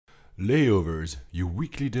Layovers, your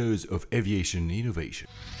weekly dose of aviation innovation.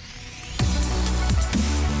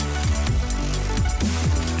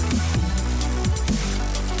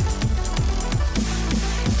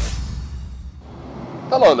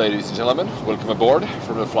 Hello ladies and gentlemen, welcome aboard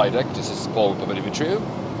from the flight deck. This is Paul Papadimitriou.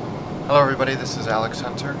 Hello everybody, this is Alex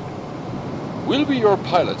Hunter. We'll be your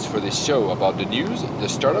pilots for this show about the news, the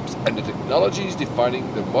startups and the technologies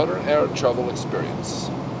defining the modern air travel experience.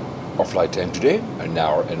 Our flight time today, 1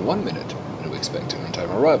 hour and 1 minute, and we expect an on-time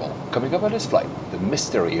arrival. Coming up on this flight, the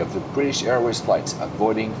mystery of the British Airways flights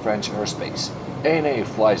avoiding French airspace. ANA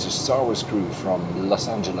flies the Star Wars crew from Los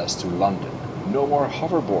Angeles to London. No more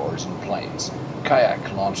hoverboards in planes.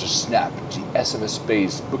 Kayak launches Snap, the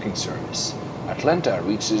SMS-based booking service. Atlanta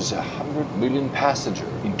reaches 100 million passengers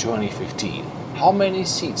in 2015. How many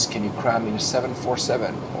seats can you cram in a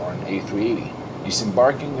 747 or an A380?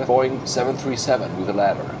 Disembarking a Boeing 737 with a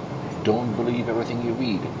ladder. Don't believe everything you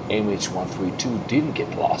read. MH132 didn't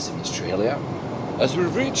get lost in Australia. As we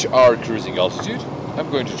reach our cruising altitude, I'm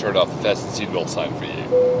going to turn off the fasten seatbelt sign for you.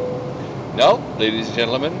 Now, ladies and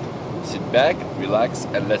gentlemen, sit back, relax,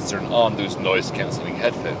 and let's turn on those noise-cancelling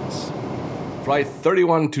headphones. Flight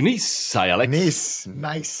 31 to Nice. Hi, Alex. Nice,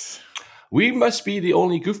 nice. We must be the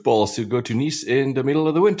only goofballs to go to Nice in the middle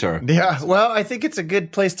of the winter. Yeah, well, I think it's a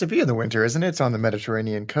good place to be in the winter, isn't it? It's on the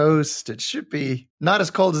Mediterranean coast. It should be not as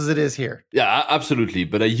cold as it is here. Yeah, absolutely.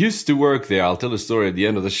 But I used to work there. I'll tell the story at the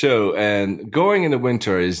end of the show. And going in the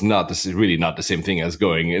winter is really not the same thing as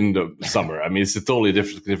going in the summer. I mean, it's a totally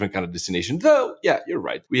different kind of destination. Though, yeah, you're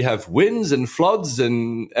right. We have winds and floods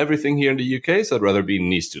and everything here in the UK. So I'd rather be in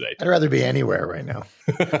Nice today. I'd rather be anywhere right now.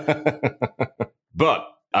 But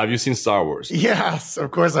have you seen Star Wars? Yes,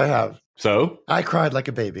 of course I have. So? I cried like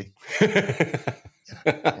a baby.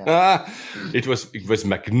 It was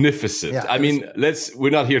magnificent. Yeah, I mean, we're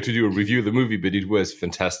not here to do a review of the movie, but it was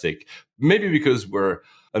fantastic. Maybe because we're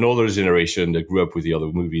an older generation that grew up with the other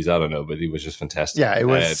movies. I don't know, but it was just fantastic. Yeah, it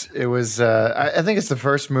was. I think it's the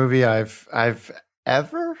first movie I've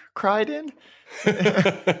ever cried in.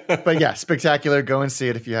 But yeah, spectacular. Go and see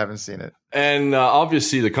it if you haven't seen it. And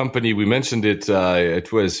obviously, the company, we mentioned it,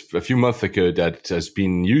 it was a few months ago that has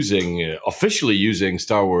been officially using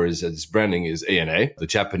Star Wars as branding is ANA, the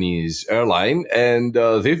Japanese airline. And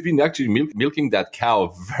they've been actually milking that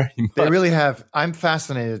cow very much. They really have. I'm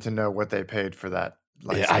fascinated to know what they paid for that.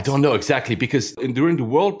 Yeah, I don't know exactly because during the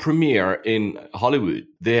world premiere in Hollywood,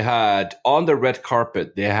 they had on the red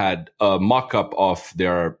carpet, they had a mock-up of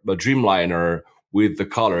their Dreamliner with the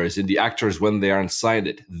colors and the actors when they are inside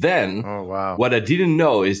it. Then, oh, wow. What I didn't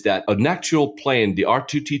know is that an actual plane, the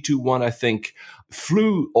R2-T2-1, I think,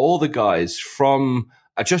 flew all the guys from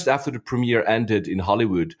just after the premiere ended in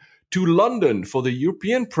Hollywood to London for the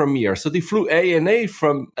European premiere. So they flew ANA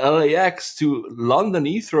from LAX to London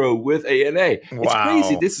Heathrow with ANA. Wow. It's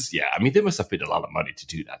crazy. They must have paid a lot of money to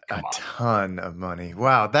do that. Come on. Ton of money.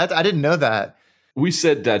 Wow. That I didn't know that. We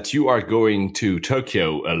said that you are going to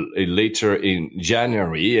Tokyo later in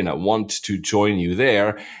January, and I want to join you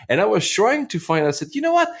there. And I was trying to find, I said, you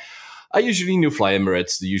know what? I usually fly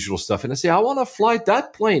Emirates, the usual stuff. And I say, I want to fly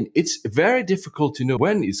that plane. It's very difficult to know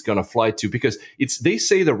when it's going to fly to because they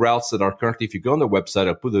say the routes that are currently, if you go on their website,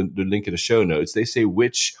 I'll put the link in the show notes. They say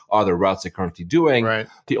which are the routes they're currently doing. Right.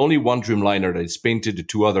 The only one Dreamliner that is painted, the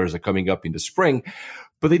two others are coming up in the spring.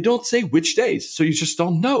 But they don't say which days, so you just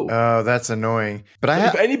don't know. Oh, that's annoying. But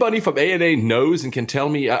if anybody from ANA knows and can tell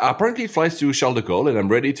me, apparently it flies to Charles de Gaulle, and I'm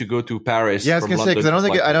ready to go to Paris. Yeah, I was going to say because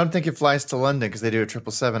I don't think it flies to London because they do a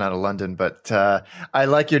 777 out of London. But I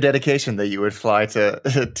like your dedication that you would fly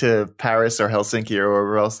to Paris or Helsinki or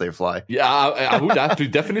wherever else they fly. Yeah, I would have to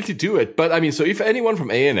definitely do it. But I mean, so if anyone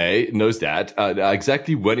from ANA knows that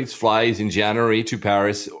exactly when it flies in January to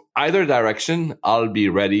Paris. Either direction, I'll be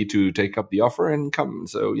ready to take up the offer and come.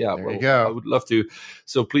 So yeah, there you go. I would love to.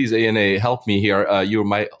 So please, ANA, help me here. You're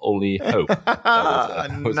my only hope.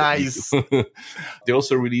 Nice. They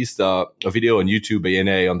also released a video on YouTube,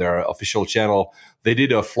 ANA, on their official channel. They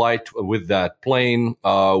did a flight with that plane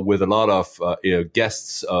with a lot of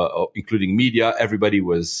guests, including media. Everybody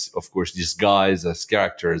was, of course, disguised as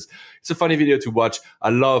characters. It's a funny video to watch. I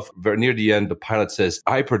love very near the end, the pilot says,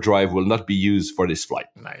 hyperdrive will not be used for this flight.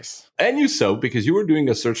 Nice. And you saw, because you were doing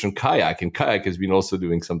a search on Kayak, and Kayak has been also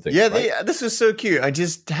doing something. Yeah, right? this was so cute. I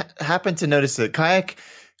just happened to notice that Kayak,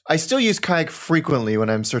 I still use Kayak frequently when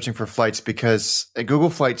I'm searching for flights because Google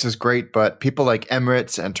Flights is great, but people like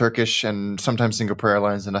Emirates and Turkish and sometimes Singapore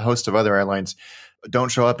Airlines and a host of other airlines don't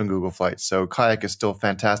show up in Google Flights. So Kayak is still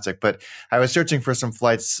fantastic. But I was searching for some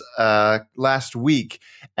flights last week,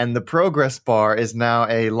 and the progress bar is now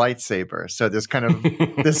a lightsaber. So there's kind of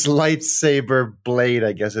this lightsaber blade,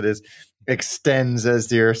 I guess it is, extends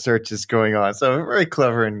as your search is going on. So very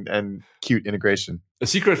clever and cute integration. A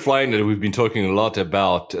secret flying that we've been talking a lot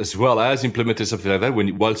about, as well as implemented something like that.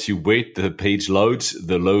 Whilst you wait, the page loads,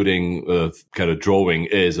 the loading kind of drawing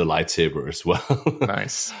is a lightsaber as well.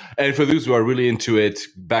 Nice. And for those who are really into it,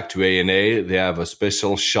 back to ANA, they have a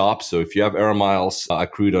special shop. So if you have air miles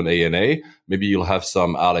accrued on ANA, maybe you'll have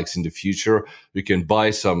some, Alex, in the future. You can buy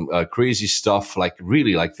some crazy stuff, like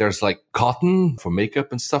really, like there's like cotton for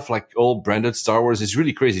makeup and stuff, like all branded Star Wars. It's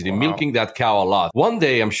really crazy. They're milking that cow a lot. One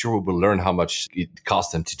day, I'm sure we will learn how much it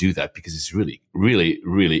cost them to do that, because it's really, really,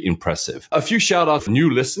 really impressive. A few shout out for new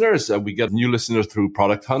listeners. We got new listeners through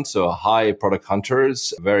Product Hunt. So hi, Product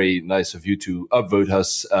Hunters. Very nice of you to upvote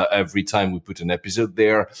us every time we put an episode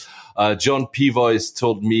there. John Peavoice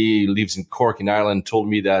told me, lives in Cork in Ireland, told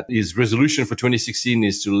me that his resolution for 2016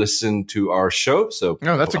 is to listen to our show. So,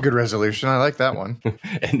 that's a good resolution. I like that one.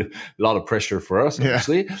 And a lot of pressure for us,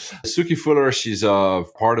 obviously. Yeah. Suki Fuller, she's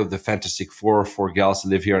part of the Fantastic Four gals that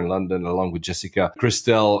live here in London, along with Jessica,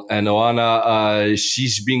 Christelle, and Oana.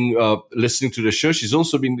 She's been listening to the show. She's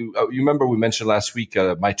also been, you remember we mentioned last week,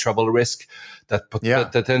 My Travel Risk, that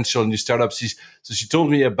potential new startups. So she told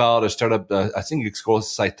me about a startup, I think it's called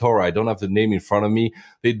Cytora. I don't have the name in front of me.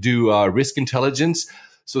 They do risk intelligence.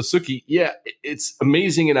 So Suki, it's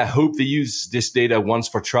amazing. And I hope they use this data once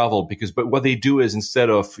for travel, but what they do is, instead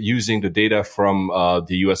of using the data from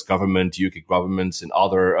the US government, UK governments, and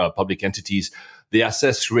other public entities, they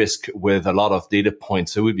assess risk with a lot of data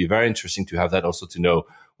points. So it would be very interesting to have that also, to know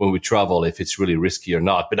when we travel if it's really risky or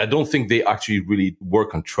not. But I don't think they actually really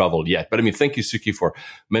work on travel yet. But I mean, thank you, Suki, for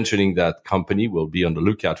mentioning that company. We'll be on the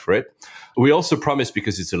lookout for it. We also promised,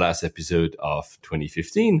 because it's the last episode of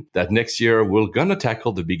 2015, that next year we're going to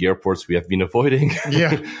tackle the big airports we have been avoiding.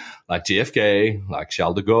 Yeah. Like JFK, like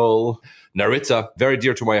Charles de Gaulle, Narita, very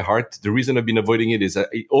dear to my heart. The reason I've been avoiding it is that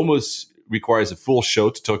it almost requires a full show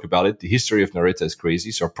to talk about it. The history of Narita is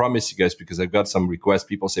crazy. So I promise you guys, because I've got some requests,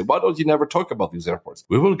 people say, why don't you never talk about these airports?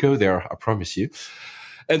 We will go there, I promise you.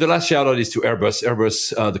 And the last shout out is to Airbus.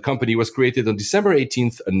 Airbus, the company, was created on December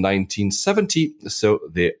 18th, 1970. So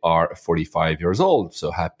they are 45 years old.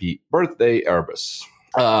 So happy birthday, Airbus.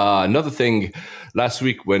 Another thing, last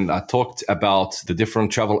week when I talked about the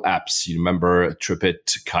different travel apps, you remember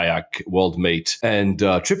TripIt, Kayak, WorldMate, and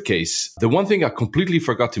Tripcase. The one thing I completely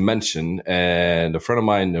forgot to mention, and a friend of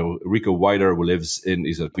mine, Rico Wider, who lives in,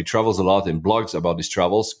 he travels a lot and blogs about his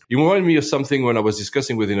travels. He reminded me of something when I was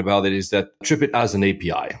discussing with him about it, is that TripIt has an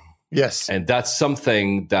API. Yes. And that's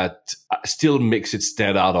something that still makes it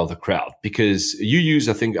stand out of the crowd, because you use,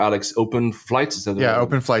 I think, Alex, OpenFlights.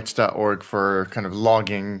 Openflights.org for kind of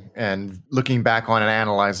logging and looking back on and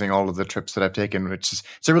analyzing all of the trips that I've taken, it's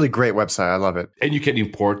a really great website. I love it. And you can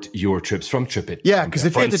import your trips from TripIt. Yeah, because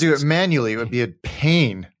if you had to do it manually, it would be a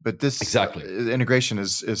pain. But this integration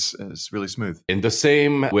is really smooth. And the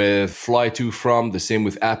same with Fly2From, the same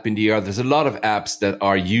with App in the Air. There's a lot of apps that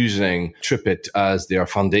are using TripIt as their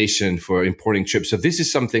foundation for importing trips. So this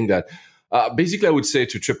is something that basically I would say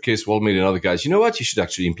to Tripcase, WorldMate, and other guys, you know what? You should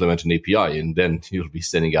actually implement an API, and then you'll be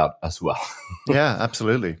standing out as well. Yeah,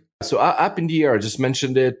 absolutely. So App in the Air, I just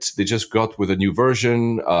mentioned it. They just got with a new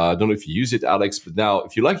version. I don't know if you use it, Alex, but now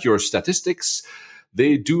if you like your statistics,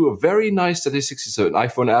 they do a very nice statistics. It's an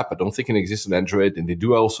iPhone app. I don't think it exists on Android. And they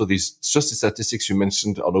do also these, just the statistics you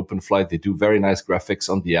mentioned on OpenFlight. They do very nice graphics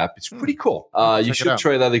on the app. It's pretty cool. You should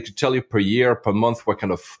try that. They could tell you per year, per month, what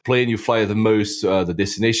kind of plane you fly the most, the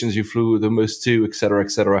destinations you flew the most to, et cetera,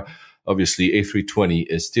 et cetera. Obviously, A320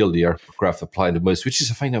 is still the aircraft flying the most, which is,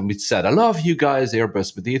 I find a bit sad. I love you guys,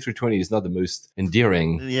 Airbus, but the A320 is not the most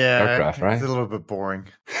endearing aircraft, right? It's a little bit boring.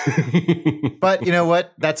 But you know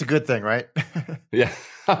what? That's a good thing, right? Yeah,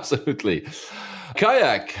 absolutely.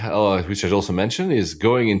 Kayak, which I also mentioned, is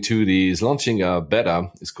launching a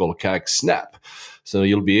beta. It's called Kayak Snap. So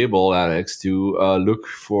you'll be able, Alex, to look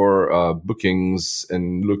for bookings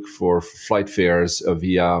and look for flight fares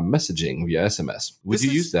via messaging, via SMS. Would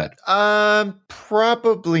you use that?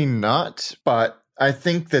 Probably not, but I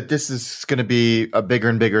think that this is going to be a bigger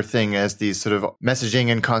and bigger thing as these sort of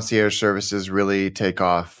messaging and concierge services really take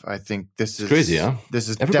off. I think this is crazy, huh? This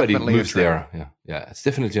is everybody definitely moves there. Yeah, it's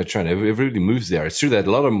definitely a trend. Everybody moves there. It's true that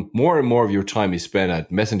more and more of your time is spent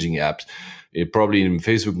at messaging apps. Probably in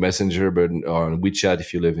Facebook Messenger, but on WeChat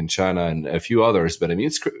if you live in China, and a few others. But I mean,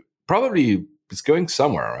 it's going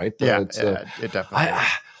somewhere, right? Yeah, it definitely.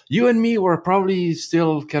 You and me were probably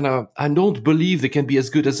still kind of. I don't believe they can be as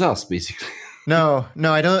good as us, basically. No,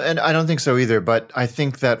 I don't, and I don't think so either. But I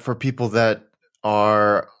think that for people that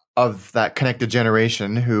are of that connected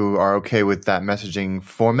generation who are okay with that messaging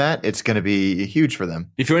format, it's going to be huge for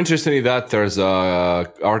them. If you're interested in that, there's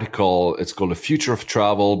a article. It's called "The Future of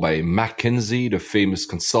Travel" by McKinsey, the famous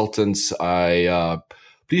consultants.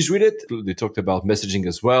 Please read it. They talked about messaging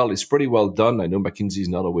as well. It's pretty well done. I know McKinsey is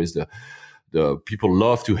not always the people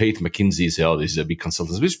love to hate McKinsey. Say, oh, these are big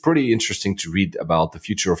consultants. But it's pretty interesting to read about the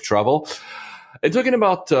future of travel. And talking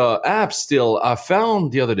about apps still, I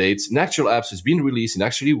found the other day, it's an actual app has been released and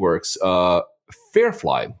actually works.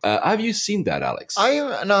 Fairfly. Have you seen that, Alex? I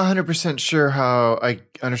am not 100% sure how I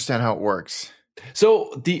understand how it works.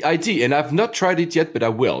 So the idea, and I've not tried it yet, but I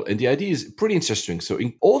will. And the idea is pretty interesting. So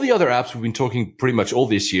in all the other apps we've been talking pretty much all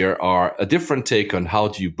this year are a different take on how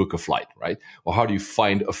do you book a flight, right? Or how do you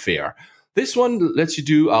find a fare? This one lets you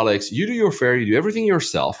do, Alex, you do your fare, you do everything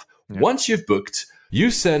yourself. Yeah. Once you've booked, you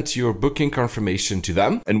send your booking confirmation to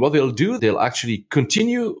them. And what they'll do, they'll actually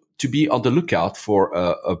continue to be on the lookout for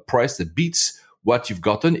a price that beats what you've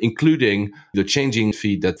gotten, including the changing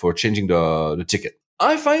fee for changing the ticket.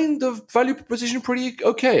 I find the value proposition pretty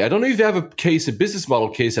okay. I don't know if they have a business model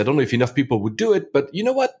case. I don't know if enough people would do it, but you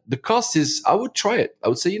know what? The cost is, I would try it. I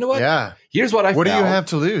would say, you know what? Yeah. Here's what I found. What do you have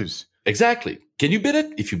to lose? Exactly. Can you bid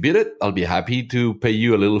it? If you bid it, I'll be happy to pay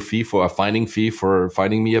you a little fee for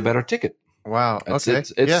finding me a better ticket. Wow. Okay.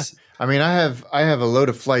 Yeah. I mean, I have a load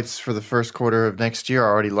of flights for the first quarter of next year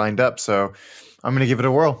already lined up, so I'm going to give it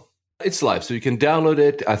a whirl. It's live, so you can download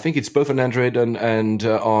it. I think it's both on Android and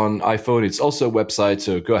on iPhone. It's also a website,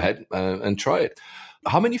 so go ahead and try it.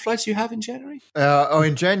 How many flights do you have in January?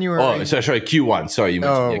 In January. Oh, sorry, Q1. Sorry, you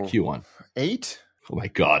mentioned Q1. 8? Oh my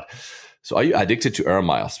God. So are you addicted to air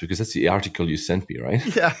miles? Because that's the article you sent me, right?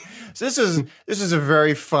 Yeah. So this is a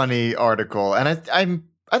very funny article, and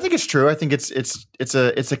I think it's true. I think it's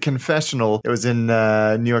a confessional. It was in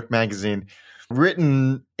New York Magazine,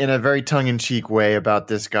 written in a very tongue-in-cheek way about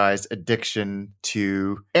this guy's addiction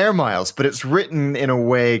to air miles, but it's written in a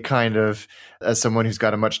way kind of as someone who's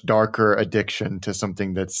got a much darker addiction to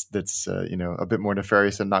something that's a bit more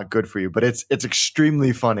nefarious and not good for you. But it's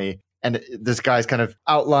extremely funny, and this guy's kind of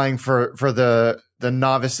outlining for the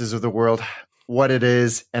novices of the world what it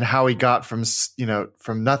is and how he got from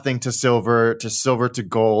nothing to silver to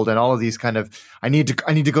gold, and all of these kind of I need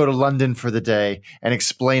to go to London for the day, and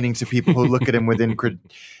explaining to people who look at him with in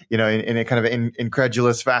a kind of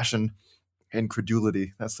incredulous fashion.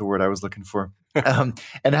 Incredulity, that's the word I was looking for. And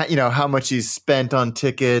how much he's spent on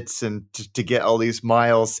tickets and to get all these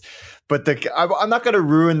miles. But I'm not going to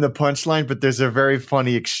ruin the punchline, but there's a very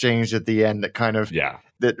funny exchange at the end that kind of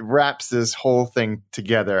that wraps this whole thing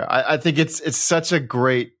together. I think it's such a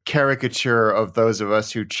great caricature of those of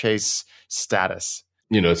us who chase status.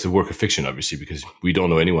 It's a work of fiction, obviously, because we don't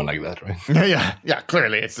know anyone like that, right? Yeah.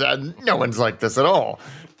 Clearly, it's no one's like this at all.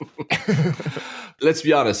 Let's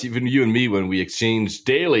be honest. Even you and me, when we exchange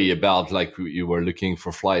daily about like you were looking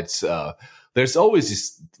for flights, there's always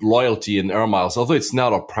this loyalty in air miles. Although it's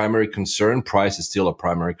not a primary concern, price is still a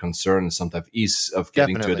primary concern, and sometimes ease of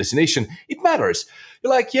getting to a destination. It matters.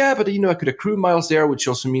 You're like, yeah, but I could accrue miles there, which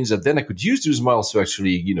also means that then I could use those miles to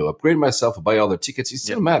actually, upgrade myself or buy other tickets. It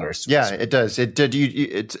still matters. Yeah, it does.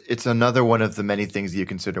 It's another one of the many things that you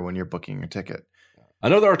consider when you're booking a ticket.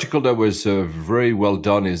 Another article that was very well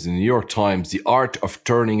done is the New York Times, The Art of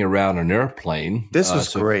Turning Around an Airplane. This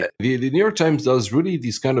was great. The New York Times does really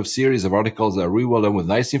these kind of series of articles that are really well done with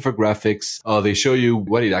nice infographics. They show you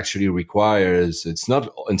what it actually requires. It's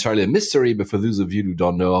not entirely a mystery, but for those of you who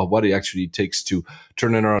don't know what it actually takes to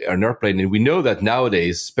turn around an airplane. And we know that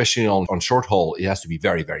nowadays, especially on short haul, it has to be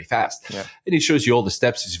very, very fast. Yeah. And it shows you all the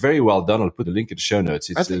steps. It's very well done. I'll put a link in the show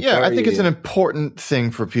notes. I think it's an important thing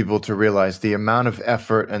for people to realize, the amount of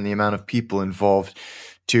effort and the amount of people involved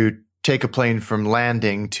to take a plane from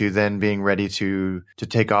landing to then being ready to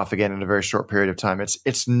take off again in a very short period of time.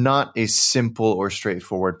 It's not a simple or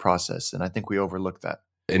straightforward process, and I think we overlook that.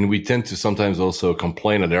 And we tend to sometimes also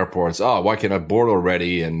complain at airports, why can't I board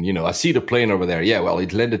already? And, I see the plane over there. Yeah, well,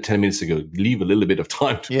 it landed 10 minutes ago. Leave a little bit of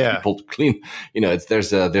time to people to clean.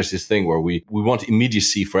 There's this thing where we want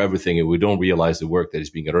immediacy for everything, and we don't realize the work that is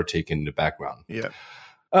being undertaken in the background. Yeah.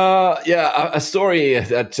 A story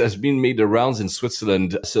that has been made the rounds in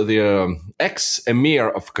Switzerland. So the ex-emir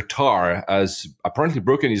of Qatar has apparently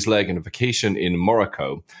broken his leg on a vacation in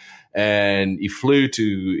Morocco. And he flew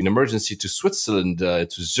in emergency to Switzerland, to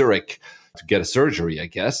Zurich, to get a surgery, I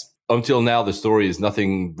guess. Until now, the story is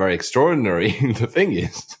nothing very extraordinary. The thing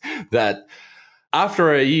is that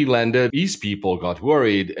After he landed, these people got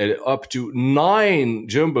worried, and up to 9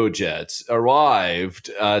 jumbo jets arrived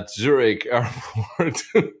at Zurich Airport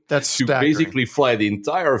That's to staggering. basically fly the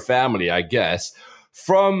entire family, I guess,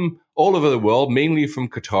 from all over the world, mainly from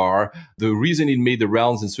Qatar. The reason it made the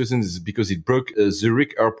rounds in Switzerland is because it broke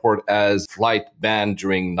Zurich Airport as flight ban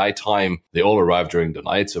during nighttime. They all arrived during the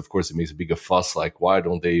night. So, of course, it makes a bigger fuss. Like, why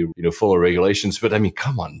don't they, follow regulations? But I mean,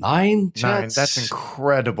 come on, 9 jets? 9. That's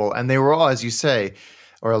incredible. And they were all, as you say,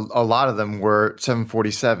 or a lot of them were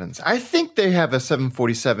 747s. I think they have a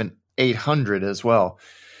 747-800 as well.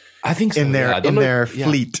 I think so. In their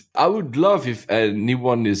fleet. I would love if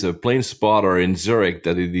anyone is a plane spotter in Zurich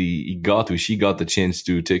that she got the chance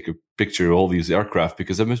to take a picture of all these aircraft,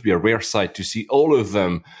 because that must be a rare sight to see all of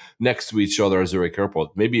them next to each other at Zurich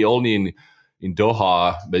Airport. Maybe only in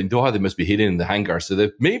Doha, but in Doha they must be hidden in the hangar. So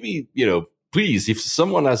that maybe, please, if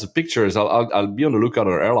someone has pictures, I'll be on the lookout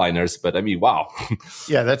on airliners. But I mean, wow.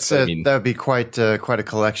 Yeah, that would be quite a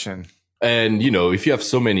collection. And, if you have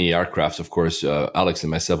so many aircrafts, of course, Alex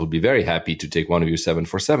and myself will be very happy to take one of your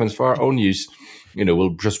 747s for our own use.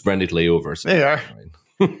 We'll just brand it layovers. They are.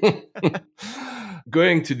 Right?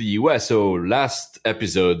 Going to the US. So last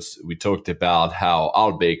episodes, we talked about how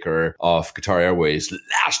Al Baker of Qatar Airways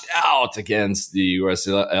lashed out against the US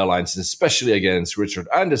airlines, especially against Richard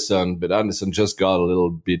Anderson. But Anderson just got a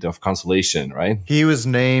little bit of consolation, right? He was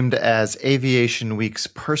named as Aviation Week's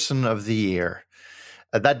Person of the Year.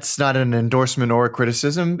 That's not an endorsement or a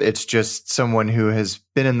criticism. It's just someone who has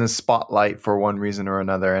been in the spotlight for one reason or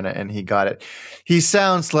another, and he got it. He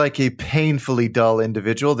sounds like a painfully dull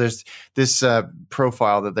individual. There's this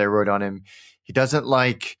profile that they wrote on him. He doesn't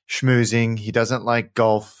like schmoozing. He doesn't like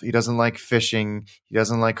golf. He doesn't like fishing. He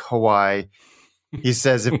doesn't like Hawaii. He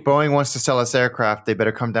says, if Boeing wants to sell us aircraft, they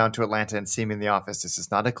better come down to Atlanta and see me in the office. This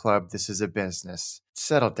is not a club. This is a business.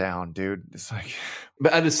 Settle down, dude. It's like...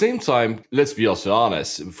 But at the same time, let's be also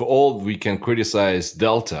honest. For all we can criticize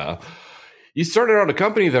Delta, he started out a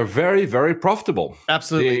company that are very, very profitable.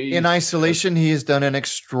 Absolutely. In isolation, he has done an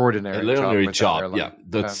extraordinary job. Yeah.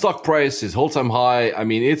 The stock price is all-time high. I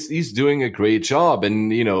mean, he's doing a great job.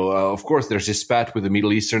 And, of course, there's this spat with the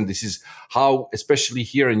Middle Eastern. This is how, especially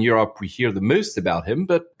here in Europe, we hear the most about him.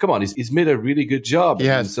 But come on, he's made a really good job.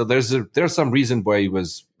 Yes. And so there's some reason why he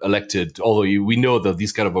was elected, although we know that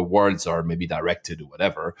these kind of awards are maybe directed or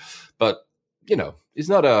whatever. But, he's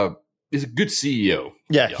a good CEO.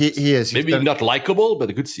 Yeah, he is. Maybe not likable, but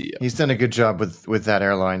a good CEO. He's done a good job with that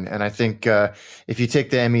airline, and I think if you take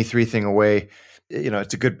the ME3 thing away,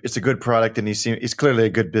 it's a good product, and he's clearly a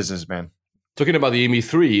good businessman. Talking about the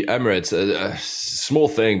ME3, Emirates, a small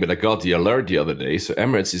thing, but I got the alert the other day. So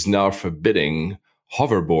Emirates is now forbidding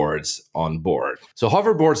hoverboards on board. So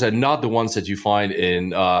hoverboards are not the ones that you find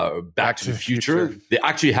in Back to the Future. They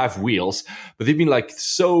actually have wheels, but they've been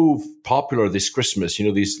so popular this Christmas.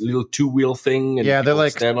 These little 2-wheel thing. And yeah, they're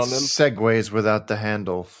like stand on them. Segways without the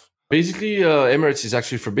handle. Basically, Emirates is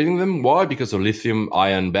actually forbidding them. Why? Because of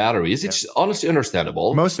lithium-ion batteries. It's honestly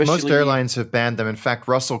understandable. Most airlines have banned them. In fact,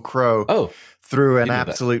 Russell Crowe threw an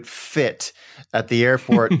absolute fit at the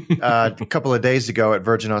airport a couple of days ago at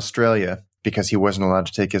Virgin Australia, because he wasn't allowed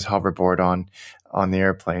to take his hoverboard on the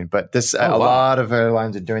airplane. But a lot of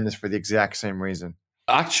airlines are doing this for the exact same reason.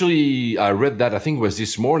 Actually, I read that, I think it was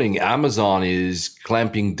this morning, Amazon is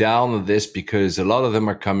clamping down on this because a lot of them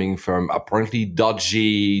are coming from apparently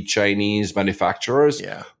dodgy Chinese manufacturers.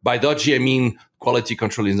 Yeah. By dodgy, I mean quality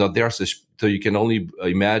control is not there. So you can only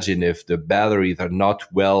imagine if the batteries are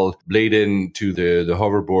not well laid into the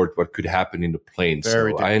hoverboard, what could happen in the plane.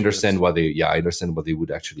 Very so dangerous. I understand why they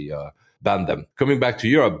would actually ban them. Coming back to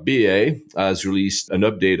Europe, BA has released an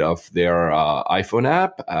update of their iPhone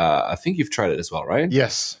app. I think you've tried it as well, right?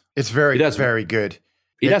 Yes. It's very good.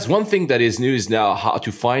 It has one thing that is new is now how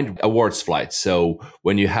to find awards flights. So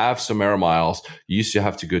when you have some air miles, you used to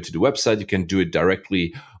have to go to the website. You can do it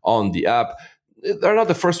directly on the app. They're not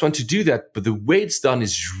the first one to do that, but the way it's done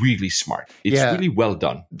is really smart. It's really well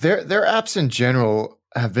done. Their apps in general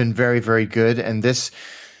have been very, very good. And this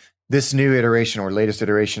new iteration or latest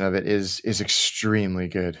iteration of it is extremely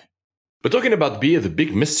good. But talking about BA, the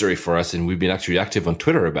big mystery for us, and we've been actually active on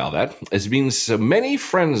Twitter about that, has been so many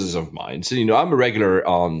friends of mine. So, I'm a regular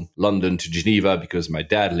on London to Geneva because my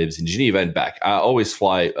dad lives in Geneva and back. I always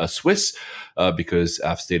fly Swiss because I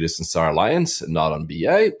have status in Star Alliance, not on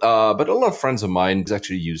BA. But a lot of friends of mine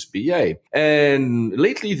actually use BA. And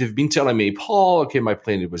lately they've been telling me, Paul, okay, my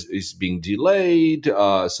plane is being delayed.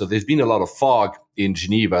 So there's been a lot of fog in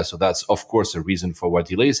Geneva. So that's, of course, a reason for why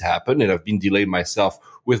delays happen. And I've been delayed myself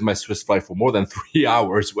with my Swiss flight for more than 3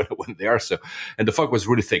 hours when I went there. So, and the fog was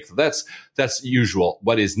really thick. So that's usual.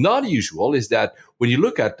 What is not usual is that when you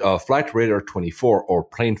look at Flight Radar 24 or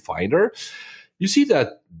Plane Finder, you see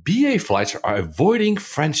that BA flights are avoiding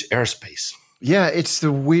French airspace. Yeah, it's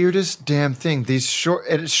the weirdest damn thing. These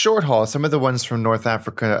short haul, some of the ones from North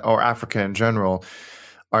Africa or Africa in general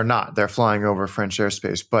are not. They're flying over French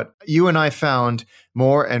airspace. But you and I found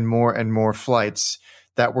more and more and more flights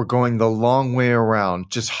that were going the long way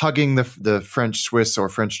around, just hugging the French-Swiss or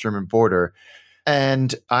French-German border.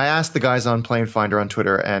 And I asked the guys on Plane Finder on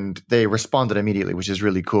Twitter, and they responded immediately, which is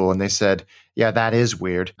really cool. And they said, yeah, that is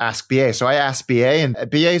weird. Ask BA. So I asked BA, and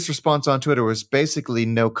BA's response on Twitter was basically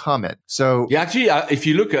no comment. So yeah, actually, if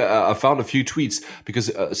you look, I found a few tweets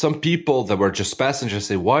because some people that were just passengers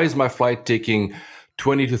say, why is my flight taking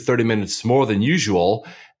 20 to 30 minutes more than usual?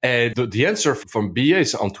 And the answer from BA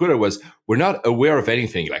on Twitter was, we're not aware of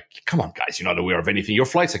anything. Like, come on, guys, you're not aware of anything. Your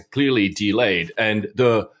flights are clearly delayed. And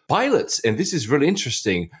the pilots, and this is really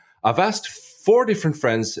interesting, I've asked 4 different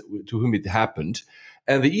friends to whom it happened,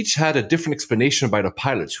 and they each had a different explanation by the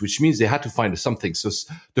pilots, which means they had to find something. So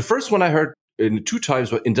the first one I heard 2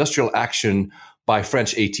 times was industrial action by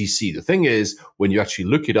French ATC. The thing is, when you actually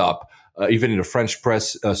look it up, even in the French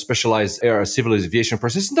press, specialized air civil aviation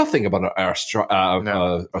press, there's nothing about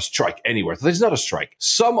a strike anywhere. There's not a strike.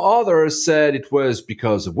 Some others said it was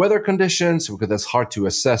because of weather conditions, because that's hard to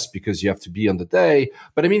assess because you have to be on the day.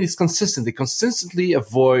 But I mean, it's consistent. They consistently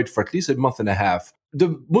avoid for at least a month and a half.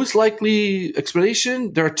 The most likely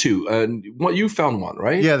explanation, there are 2. And what you found one,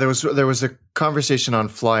 right? Yeah, there was a conversation on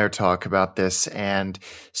Flyer Talk about this, and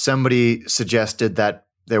somebody suggested that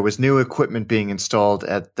there was new equipment being installed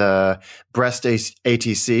at the Brest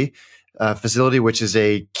ATC facility, which is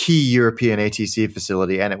a key European ATC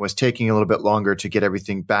facility, and it was taking a little bit longer to get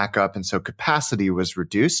everything back up, and so capacity was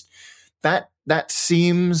reduced. That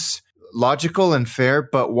seems logical and fair,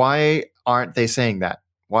 but why aren't they saying that?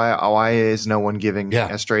 Why is no one giving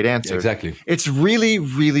a straight answer? Yeah, exactly. It's really,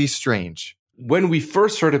 really strange. When we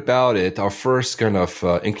first heard about it, our first kind of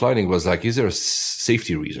inclining was like, is there a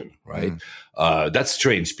safety reason, right? That's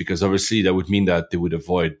strange because obviously that would mean that they would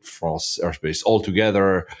avoid France airspace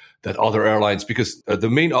altogether, that other airlines, because the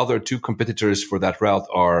main other 2 competitors for that route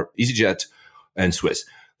are EasyJet and Swiss.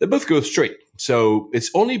 They both go straight. So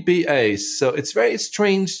it's only BA. So it's very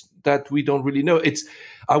strange that we don't really know.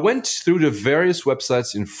 I went through the various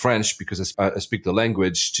websites in French because I speak the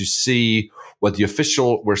language to see what the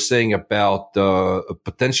official were saying about the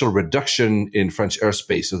potential reduction in French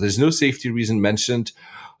airspace. So there's no safety reason mentioned.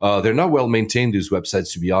 They're not well maintained, these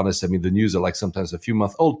websites, to be honest. I mean, the news are like sometimes a few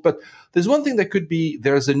months old, but there's one thing that could be,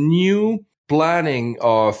 there's a new planning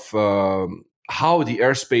of how the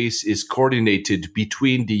airspace is coordinated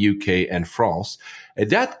between the UK and France. And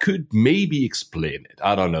that could maybe explain it.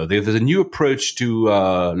 I don't know. There's a new approach to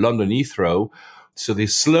London Heathrow. So they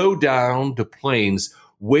slow down the planes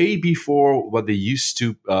way before what they used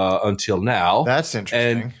to until now. That's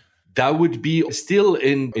interesting. And that would be still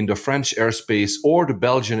in the French airspace or the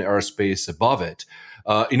Belgian airspace above it.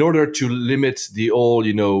 In order to limit the old,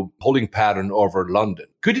 holding pattern over London.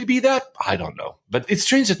 Could it be that? I don't know. But it's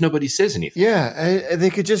strange that nobody says anything. Yeah, they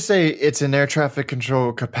could just say it's an air traffic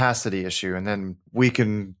control capacity issue, and then we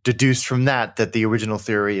can deduce from that the original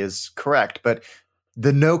theory is correct. But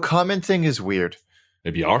the no comment thing is weird.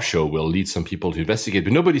 Maybe our show will lead some people to investigate,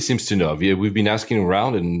 but nobody seems to know. We've been asking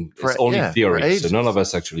around, and it's only theory, so none of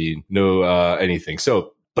us actually know anything.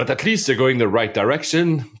 But at least they're going the right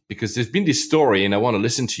direction, because there's been this story, and I want to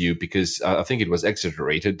listen to you because I think it was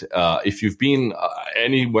exaggerated. If you've been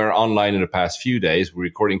anywhere online in the past few days, we're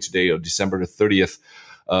recording today on December the 30th,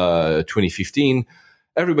 2015.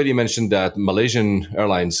 Everybody mentioned that Malaysian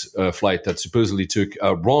Airlines flight that supposedly took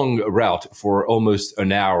a wrong route for almost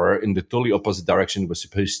an hour in the totally opposite direction it was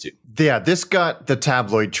supposed to. Yeah, this got the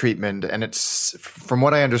tabloid treatment, and it's, from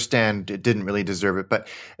what I understand, it didn't really deserve it. But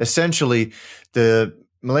essentially, the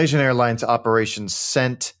Malaysian Airlines operations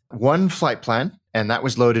sent one flight plan, and that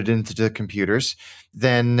was loaded into the computers.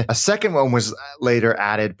 Then a second one was later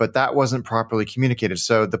added, but that wasn't properly communicated.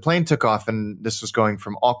 So the plane took off, and this was going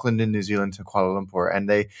from Auckland in New Zealand to Kuala Lumpur, and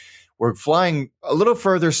they were flying a little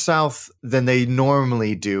further south than they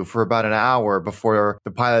normally do for about an hour before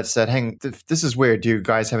the pilot said, hey, this is weird. Do you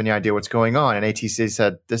guys have any idea what's going on? And ATC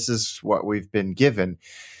said, this is what we've been given.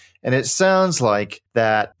 And it sounds like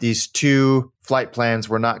that these two flight plans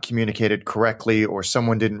were not communicated correctly or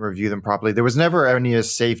someone didn't review them properly. There was never any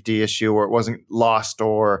safety issue or it wasn't lost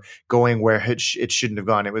or going where it shouldn't have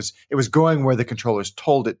gone. It was going where the controllers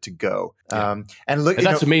told it to go. Yeah. And look, and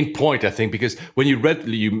that's the main point, I think, because when you read,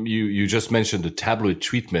 you just mentioned the tabloid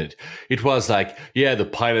treatment. It was like, yeah, the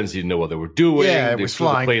pilots didn't know what they were doing. Yeah, it they was flew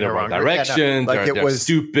the flying plane in in the the wrong wrong direction. like they're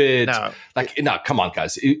stupid. No, Come on,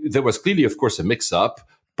 guys. There was clearly, of course, a mix-up.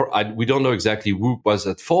 We don't know exactly who was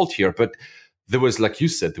at fault here, but there was, like you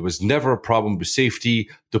said, there was never a problem with safety.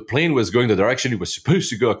 The plane was going the direction it was supposed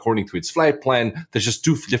to go according to its flight plan. There's just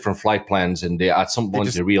two different flight plans, and at some point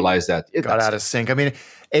they realized that it got out of sync. I mean,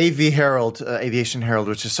 AV Herald, Aviation Herald,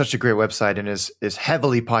 which is such a great website and is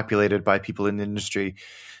heavily populated by people in the industry.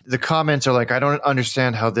 The comments are like, I don't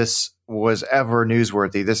understand how this was ever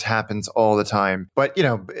newsworthy. This happens all the time. But,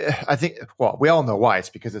 I think, well, we all know why. It's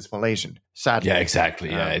because it's Malaysian, sadly. Yeah, exactly.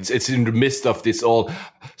 Yeah, it's in the midst of this all.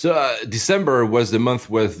 So December was the month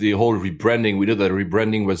with the whole rebranding. We know that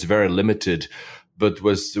rebranding was very limited, but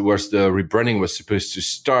was the rebranding was supposed to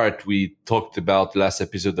start. We talked about last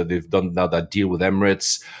episode that they've done now that deal with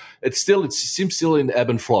Emirates. It seems still in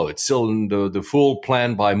ebb and flow. It's still in the full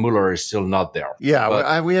plan by Muller is still not there.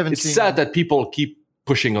 Yeah, we haven't it's seen. It's sad that people keep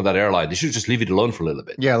pushing on that airline. They should just leave it alone for a little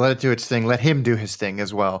bit. Yeah, let it do its thing. Let him do his thing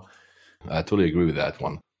as well. I totally agree with that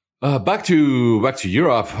one. Back to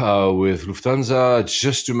Europe with Lufthansa.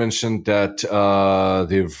 Just to mention that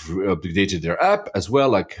they've updated their app as well,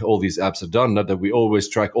 like all these apps have done. Not that we always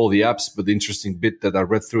track all the apps, but the interesting bit that I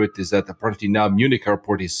read through it is that apparently now Munich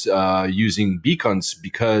Airport is using beacons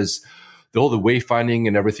because all the wayfinding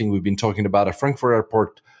and everything we've been talking about at Frankfurt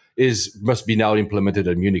Airport must be now implemented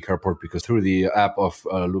at Munich Airport, because through the app of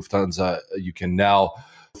Lufthansa you can now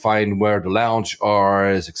find where the lounge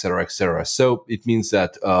is, et cetera, et cetera. So it means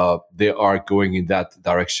that they are going in that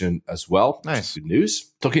direction as well. Nice. Good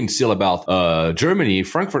news. Talking still about Germany,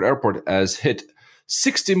 Frankfurt Airport has hit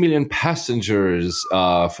 60 million passengers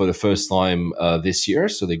for the first time this year.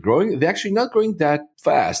 So they're growing. They're actually not growing that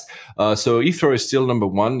fast. So Heathrow is still number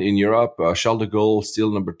one in Europe. Charles de Gaulle still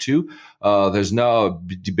number two. There's now a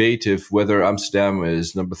debate if whether Amsterdam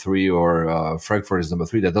is number three or Frankfurt is number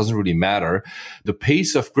three. That doesn't really matter. The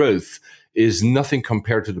pace of growth is nothing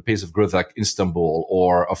compared to the pace of growth like Istanbul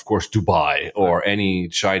or, of course, Dubai or any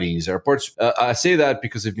Chinese airports. I say that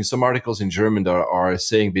because there have been some articles in German that are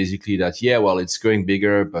saying basically that, yeah, well, it's going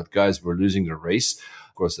bigger, but guys, we're losing the race.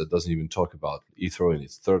 Of course, that doesn't even talk about Heathrow in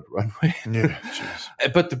its third runway. Yeah,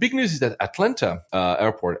 but the big news is that Atlanta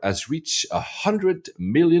Airport has reached 100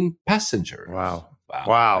 million passengers. Wow.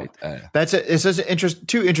 Right? That's it. It's just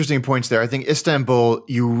two interesting points there. I think Istanbul,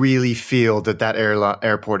 you really feel that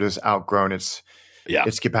airport has outgrown its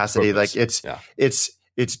capacity. Purpose. Like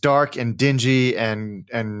it's dark and dingy and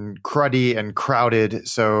cruddy and crowded.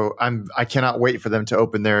 So I cannot wait for them to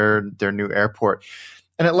open their new airport.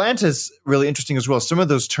 And Atlanta's really interesting as well. Some of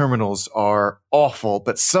those terminals are awful,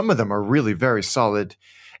 but some of them are really very solid.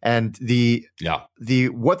 And the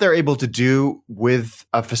what they're able to do with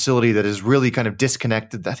a facility that is really kind of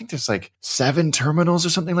disconnected. I think there's like 7 terminals or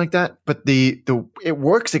something like that. But it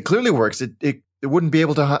works. It clearly works. It wouldn't be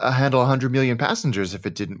able to handle 100 million passengers if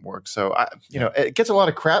it didn't work. So it gets a lot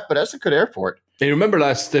of crap, but that's a good airport. And remember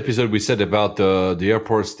last episode we said about the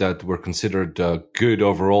airports that were considered good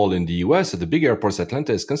overall in the US. The big airports,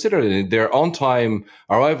 Atlanta is considered, and their on-time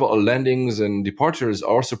arrival, landings, and departures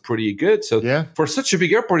are also pretty good. So for such a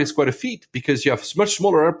big airport, it's quite a feat, because you have much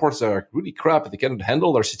smaller airports that are really crap. They cannot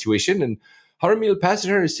handle their situation, and 100 million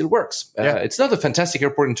passengers still works. It's not a fantastic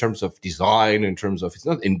airport in terms of design, it's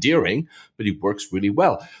not endearing, but it works really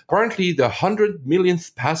well. Apparently, the 100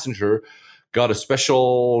 millionth passenger got a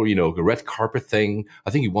special, a red carpet thing. I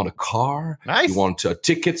think he won a car. Nice. He won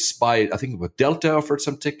tickets by, I think Delta offered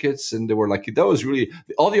some tickets. And they were like, that was really,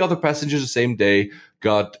 all the other passengers the same day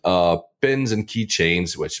got pins and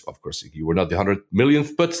keychains, which of course you were not the 100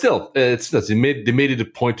 millionth, but still, they made it a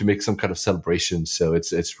point to make some kind of celebration. So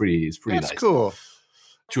it's pretty nice. That's cool.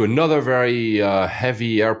 To another very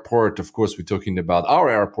heavy airport. Of course, we're talking about our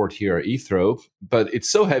airport here at Heathrow, but it's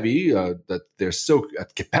so heavy that they're so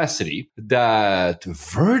at capacity that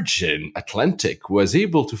Virgin Atlantic was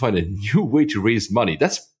able to find a new way to raise money.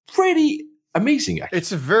 That's pretty amazing, actually.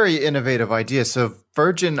 It's a very innovative idea. So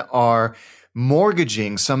Virgin are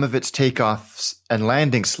mortgaging some of its takeoffs and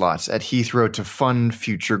landing slots at Heathrow to fund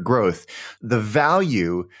future growth. The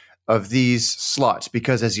value of these slots,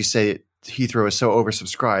 because as you say, Heathrow is so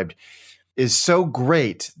oversubscribed, is so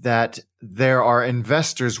great that there are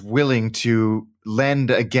investors willing to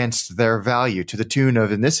lend against their value to the tune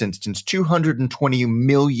of, in this instance, £220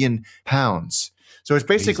 million. So it's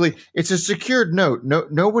basically, it's a secured note.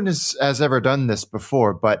 No one has ever done this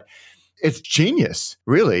before, but it's genius,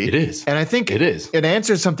 really. It is. And I think it is. It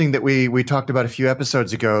answers something that we talked about a few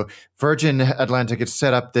episodes ago. Virgin Atlantic had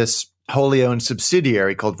set up this wholly owned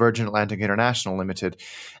subsidiary called Virgin Atlantic International Limited.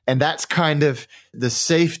 And that's kind of the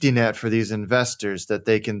safety net for these investors, that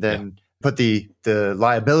they can then put the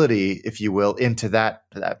liability, if you will, into that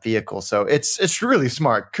vehicle. So it's really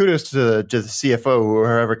smart. Kudos to the CFO or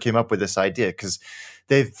whoever came up with this idea, because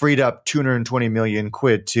they've freed up 220 million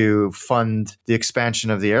quid to fund the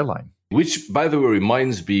expansion of the airline. Which, by the way,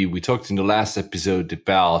 reminds me, we talked in the last episode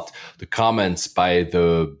about the comments by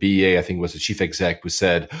the BA, I think it was the chief exec, who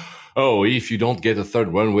said, oh, if you don't get a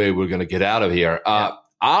third runway, we're going to get out of here. I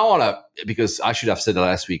want to, because I should have said that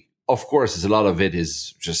last week, of course, there's a lot of it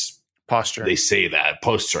is just posturing. They say that,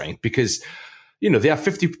 posturing, because they have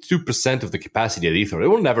 52% of the capacity at Heathrow. They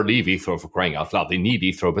will never leave Heathrow, for crying out loud. They need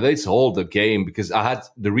Heathrow, but it's all the game. Because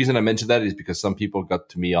the reason I mentioned that is because some people got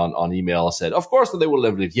to me on email and said, of course they will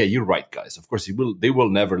never leave. Yeah, you're right, guys. Of course they will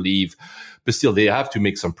never leave, but still they have to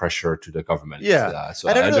make some pressure to the government. Yeah. So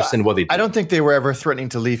I understand what they do. I don't think they were ever threatening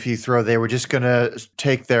to leave Heathrow. They were just going to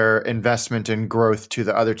take their investment and growth to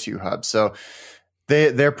the other two hubs. So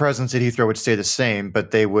their presence at Heathrow would stay the same, but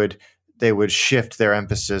they would shift their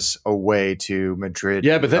emphasis away to Madrid.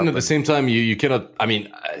 Yeah, but then at the same time, you cannot. I mean,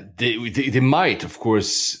 they might, of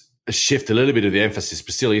course, shift a little bit of the emphasis,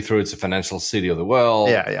 but still, Heathrow, it's a financial city of the world.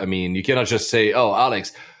 Yeah. I mean, you cannot just say, "Oh,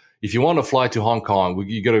 Alex, if you want to fly to Hong Kong,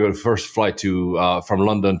 you got to go first flight to from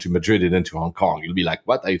London to Madrid and then to Hong Kong." You'll be like,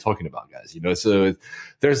 "What are you talking about, guys?" So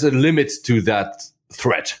there's a limit to that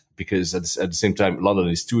threat, because at the same time, London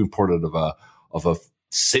is too important of a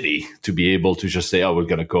city to be able to just say, oh, we're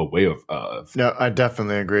going to go away. No, I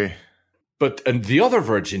definitely agree. And the other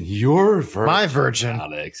Virgin, your Virgin. My Virgin.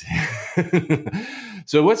 Alex.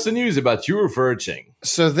 So what's the news about your Virgin?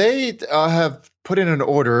 So they have put in an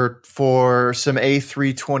order for some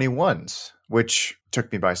A321s, which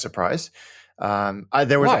took me by surprise.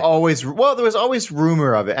 There was always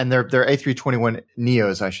rumor of it, and they're A321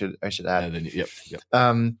 Neos. I should add. Yep.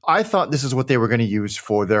 I thought this is what they were going to use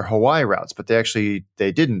for their Hawaii routes, but they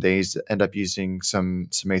didn't. They end up using some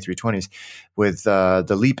A320s with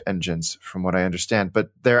the LEAP engines, from what I understand.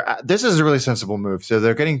 But this is a really sensible move. So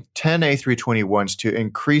they're getting 10 A321s to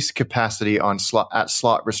increase capacity at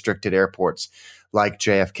slot restricted airports like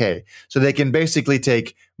JFK, so they can basically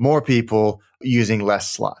take more people using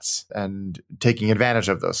less slots and taking advantage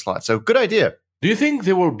of those slots. So good idea. Do you think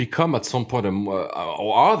they will become at some point, or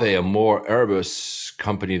are they a more Airbus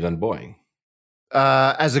company than Boeing?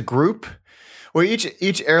 As a group? Well, each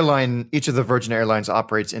of the Virgin Airlines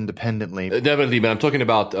operates independently. Definitely, but I'm talking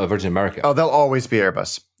about Virgin America. Oh, they'll always be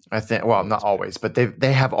Airbus. I think. Well, not always, but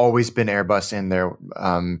they have always been Airbus in their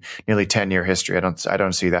nearly 10-year history. I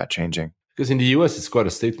don't see that changing. Because in the US, it's quite a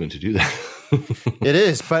statement to do that. It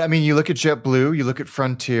is. But I mean, you look at JetBlue, you look at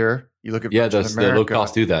Frontier, you look at Virgin America. The low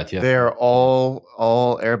cost do that. Yeah. They're all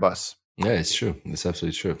Airbus. Yeah, it's true. It's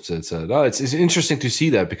absolutely true. So it's interesting to see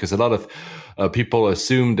that, because a lot of people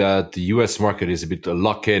assume that the US market is a bit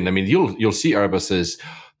locked in. I mean, you'll see Airbuses,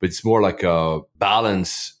 but it's more like a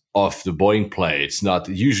balance of the Boeing play. It's not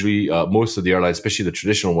usually most of the airlines, especially the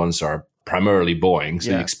traditional ones, are primarily Boeing.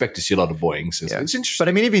 So you expect to see a lot of Boeing. So it's interesting. But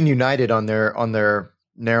I mean, even United on their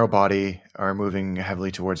narrow body are moving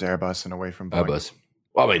heavily towards Airbus and away from Boeing. Airbus.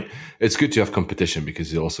 Well, I mean, it's good to have competition,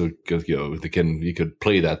 because you also you could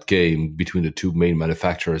play that game between the two main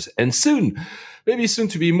manufacturers, and maybe soon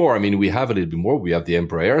to be more. I mean, we have a little bit more. We have the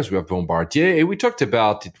Embraers, we have Bombardier, and we talked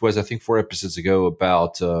about, it was I think 4 episodes ago,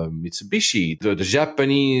 about Mitsubishi, the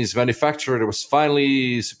Japanese manufacturer that was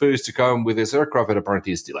finally supposed to come with this aircraft, and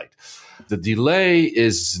apparently is delayed. The delay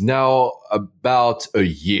is now about a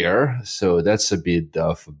year, so that's a bit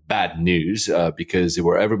of bad news, because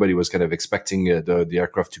everybody was kind of expecting the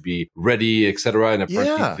aircraft to be ready, etc. And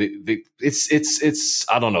apparently, it's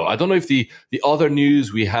I don't know. I don't know if the other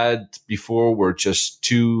news we had before were just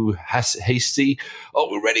too hasty. Oh,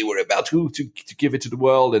 we're ready. We're about to give it to the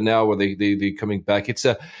world, and now they coming back.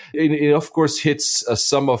 It of course hits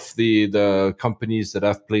some of the companies that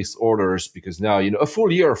have placed orders, because now a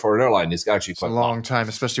full year for an airline is actually quite a long time,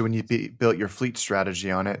 especially when you built your fleet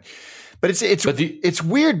strategy on it. But it's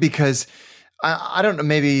weird, because I don't know.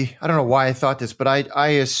 Maybe I don't know why I thought this, but I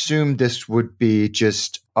assumed this would be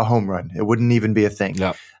just a home run. It wouldn't even be a thing.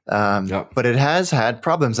 Yeah. But it has had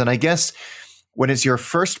problems, and I guess when it's your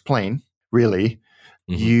first plane, really,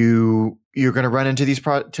 you're going to run into these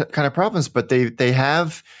kind of problems. But they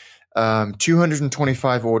have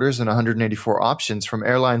 225 orders and 184 options from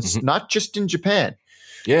airlines, not just in Japan.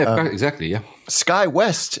 Yeah, exactly. Yeah.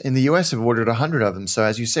 SkyWest in the US have ordered 100 of them. So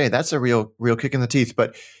as you say, that's a real kick in the teeth.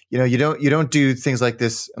 But you don't do things like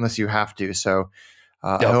this unless you have to. So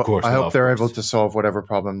I hope they're able to solve whatever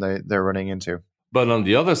problem they're running into. But on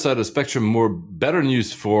the other side of the spectrum, better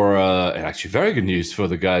news for, and actually very good news for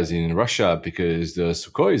the guys in Russia, because the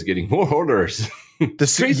Sukhoi is getting more orders.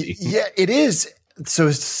 Crazy. Yeah, it is. So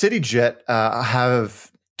CityJet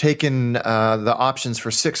have taken the options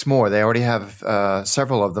for 6 more. They already have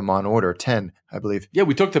several of them on order, 10, I believe. Yeah,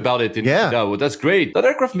 we talked about it. Well, that's great. That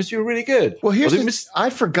aircraft must be really good. Well, I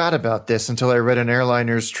forgot about this until I read an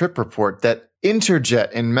airliner's trip report that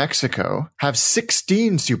Interjet in Mexico have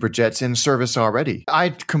 16 Superjets in service already. I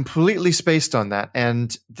completely spaced on that,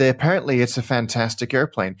 and apparently it's a fantastic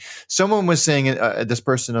airplane. Someone was saying, this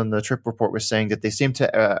person on the trip report was saying that they seem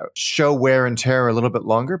to show wear and tear a little bit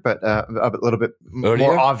longer, but a little bit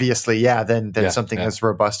more obviously, than something as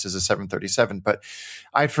robust as a 737. But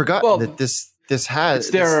I'd forgotten that this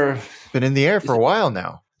has been in the air for a while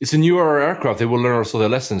now. It's a newer aircraft. They will learn also the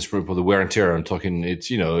lessons for the wear and tear. I'm talking,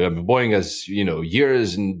 Boeing has,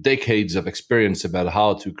 years and decades of experience about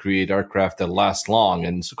how to create aircraft that last long.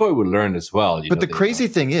 And Sukhoi will learn as well. But the crazy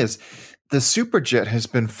thing is, the Superjet has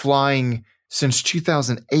been flying since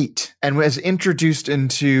 2008 and was introduced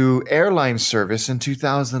into airline service in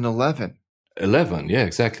 2011. 11, yeah,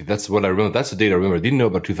 exactly. That's what I remember. That's the date I remember. I didn't know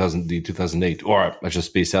about 2008, or I just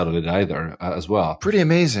spaced out on it either as well. Pretty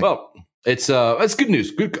amazing. Well, it's good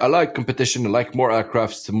news. Good. I like competition. I like more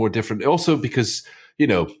aircrafts, more different. Also because,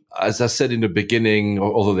 as I said in the beginning,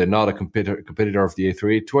 although they're not a competitor of the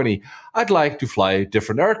A320, I'd like to fly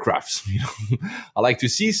different aircrafts. I like to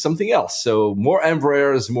see something else. So more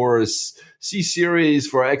Embraers, more C series,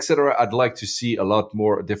 for etc. I'd like to see a lot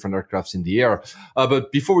more different aircrafts in the air.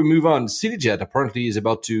 But before we move on, CityJet apparently is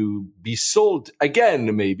about to be sold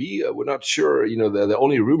again. Maybe we're not sure. The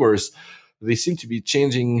only rumors. They seem to be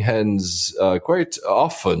changing hands quite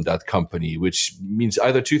often, that company, which means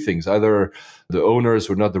either two things. Either the owners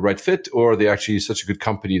were not the right fit, or they're actually such a good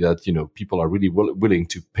company that, people are really willing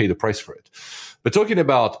to pay the price for it. But talking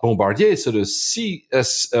about Bombardier, so the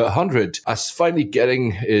CS100 is finally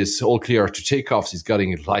getting his all clear to take off. He's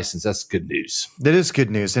getting a license. That's good news. That is good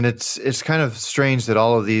news. And it's kind of strange that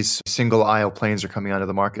all of these single aisle planes are coming onto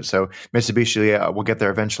the market. So Mitsubishi will get there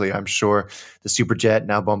eventually, I'm sure. The Superjet,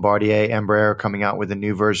 now Bombardier, Embraer coming out with a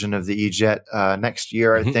new version of the E-Jet next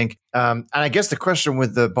year, I think. And I guess the question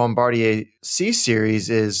with the Bombardier C Series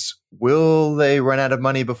is, will they run out of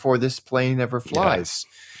money before this plane ever flies?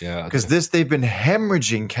 Yeah, because they've been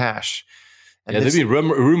hemorrhaging cash. And there've been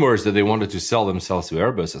rumors that they wanted to sell themselves to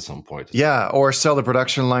Airbus at some point. Yeah, or sell the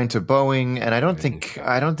production line to Boeing. And I don't think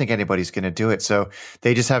anybody's going to do it. So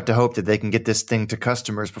they just have to hope that they can get this thing to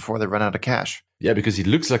customers before they run out of cash. Yeah, because it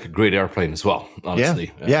looks like a great airplane as well,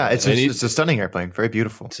 honestly. Yeah, it's a stunning airplane. Very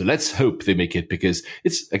beautiful. So let's hope they make it, because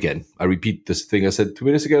it's, again, I repeat this thing I said 2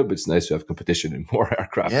 minutes ago, but it's nice to have competition in more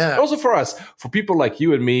aircraft. Yeah. Also for us, for people like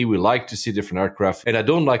you and me, we like to see different aircraft. And I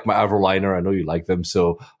don't like my Avroliner. I know you like them.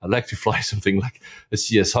 So I like to fly something like a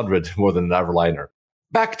CS100 more than an Avroliner.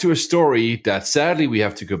 Back to a story that sadly we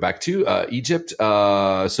have to go back to, Egypt.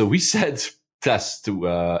 So we said last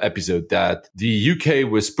episode that the UK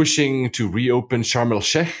was pushing to reopen Sharm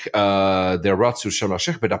el-Sheikh, their routes to Sharm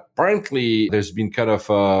el-Sheikh, but apparently there's been kind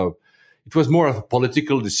of it was more of a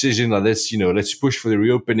political decision. Let's push for the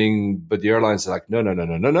reopening, but the airlines are like, no, we're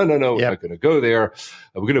not going to go there.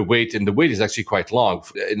 We're going to wait, and the wait is actually quite long.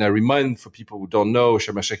 And I remind, for people who don't know,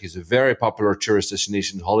 Sharm el-Sheikh is a very popular tourist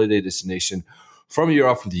destination, holiday destination from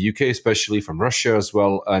Europe, from the UK, especially from Russia as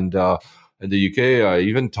well, and in the UK,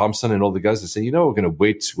 even Thomson and all the guys that say, we're going to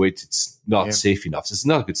wait. It's not safe enough. So it's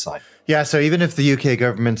not a good sign. Yeah, so even if the UK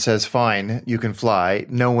government says, fine, you can fly,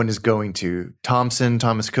 no one is going to. Thomson,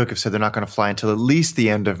 Thomas Cook have said they're not going to fly until at least the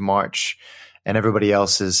end of March, and everybody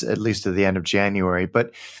else is at least at the end of January.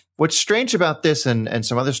 But what's strange about this, and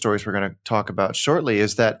some other stories we're going to talk about shortly,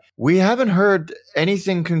 is that we haven't heard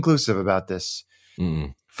anything conclusive about this.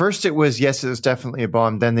 Mm. First, it was definitely a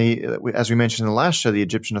bomb. Then, as we mentioned in the last show, the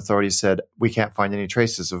Egyptian authorities said, we can't find any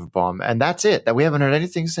traces of a bomb. And that's it. That we haven't heard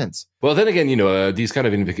anything since. Well, then again, these kind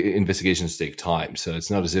of investigations take time. So it's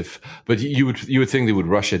not as if, but you would think they would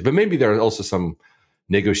rush it. But maybe there are also some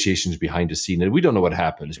negotiations behind the scene, and we don't know what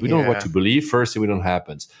happens. We don't know what to believe first, and we don't know what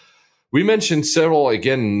happens. We mentioned several,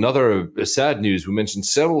 again, another sad news. We mentioned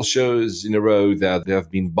several shows in a row that there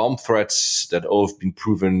have been bomb threats that all have been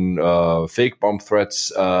proven fake bomb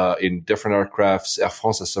threats in different aircrafts. Air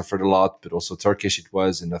France has suffered a lot, but also Turkish it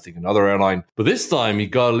was, and I think another airline. But this time it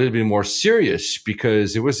got a little bit more serious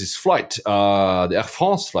because there was this flight, the Air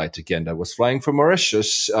France flight again, that was flying from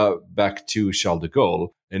Mauritius back to Charles de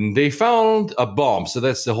Gaulle. And they found a bomb. So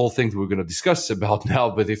that's the whole thing that we're going to discuss about now.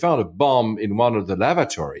 But they found a bomb in one of the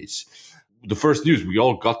lavatories. The first news we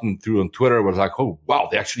all gotten through on Twitter was like, oh, wow,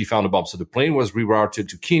 they actually found a bomb. So the plane was rerouted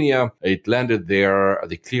to Kenya. It landed there.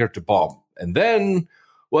 They cleared the bomb. And then,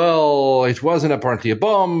 well, it wasn't apparently a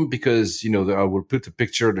bomb because, I will put a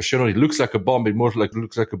picture. The show, it looks like a bomb. It more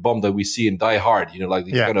looks like a bomb that we see in Die Hard,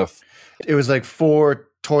 kind of. It was like 4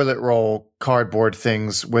 toilet roll cardboard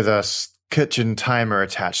things with a kitchen timer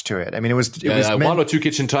attached to it. I mean, it was 1 or 2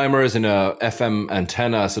 kitchen timers and a FM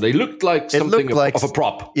antenna. So they looked like something of a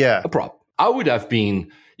prop. Yeah. A prop. I would have been,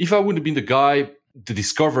 if I would have been the guy to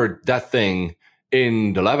discover that thing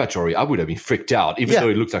in the lavatory, I would have been freaked out, even though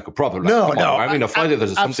it looked like a prop. Like, no. I mean, a flight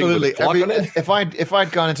there's something with a clock on it. If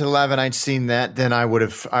I'd gone into the lab and I'd seen that, then I would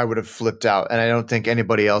have flipped out. And I don't think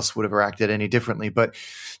anybody else would have reacted any differently. But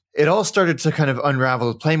it all started to kind of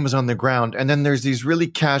unravel. The plane was on the ground. And then there's these really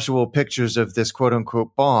casual pictures of this quote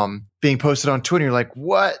unquote bomb being posted on Twitter. You're like,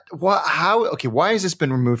 what, how, okay, why has this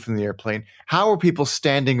been removed from the airplane? How are people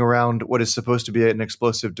standing around what is supposed to be an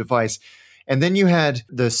explosive device? And then you had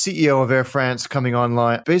the CEO of Air France coming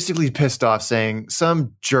online, basically pissed off, saying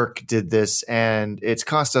some jerk did this and it's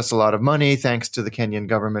cost us a lot of money thanks to the Kenyan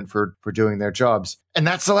government for doing their jobs. And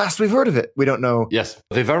that's the last we've heard of it. We don't know. Yes.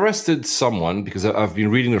 They've arrested someone because I've been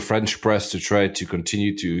reading the French press to try to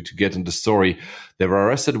continue to get in the story. They've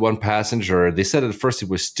arrested one passenger. They said at first it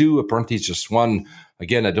was 2. Apparently it's just 1.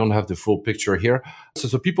 Again, I don't have the full picture here.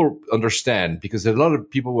 So people understand, because a lot of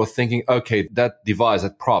people were thinking, okay, that device,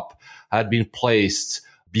 that prop had been placed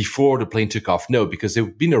before the plane took off. No, because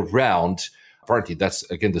they've been around. Apparently, that's,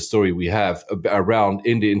 again, the story we have around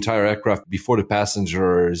in the entire aircraft before the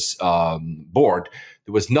passengers board.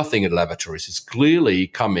 There was nothing in the lavatories. It's clearly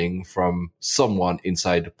coming from someone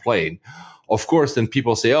inside the plane. Of course, then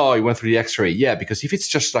people say, oh, he went through the X-ray. Yeah, because if it's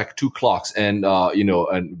just like 2 clocks and,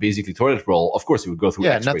 and basically toilet roll, of course it would go through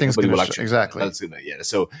X-ray. Nothing's going to, exactly.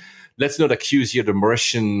 So let's not accuse here the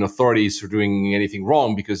Mauritian authorities for doing anything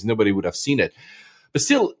wrong, because nobody would have seen it. But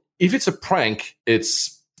still, if it's a prank,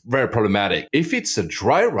 it's very problematic. If it's a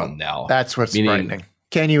dry run now, that's what's frightening.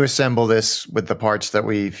 Can you assemble this with the parts that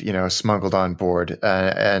we've, smuggled on board?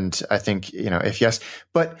 And I think, if yes,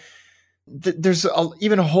 but there's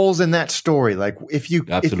even holes in that story. Like if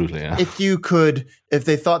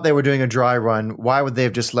they thought they were doing a dry run, why would they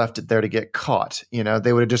have just left it there to get caught?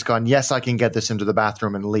 They would have just gone, yes, I can get this into the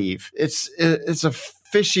bathroom and leave. It's a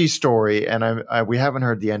fishy story, and we haven't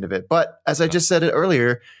heard the end of it. But as I just said it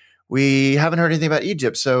earlier, we haven't heard anything about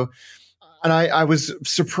Egypt. So, and I was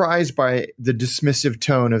surprised by the dismissive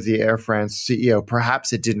tone of the Air France CEO.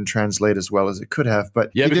 Perhaps it didn't translate as well as it could have. But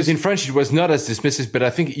yeah, because in French it was not as dismissive. But I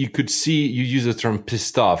think you could see you use the term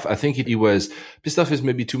pissed off. I think he was pissed off is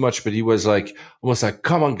maybe too much, but he was like almost like,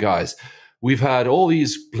 "Come on, guys." We've had all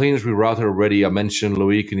these planes rerouted already. I mentioned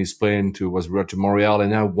Loic and his plane was rerouted to Montreal, and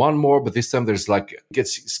now one more. But this time there's it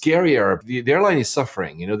gets scarier. The airline is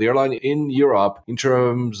suffering. The airline in Europe, in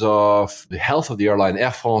terms of the health of the airline, Air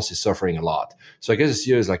France is suffering a lot. So I guess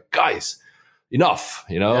the CEO is like, guys, enough,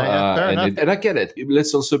 and I get it.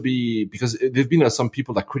 Let's also be, because there've been some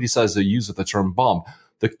people that criticize the use of the term bomb.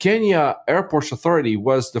 The Kenya Airports Authority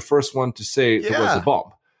was the first one to say there was a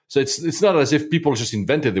bomb. So it's not as if people just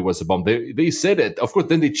invented there was a bomb. They said it. Of course,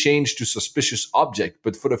 then they changed to suspicious object.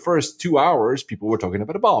 But for the first 2 hours, people were talking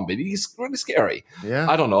about a bomb. It is really scary. Yeah.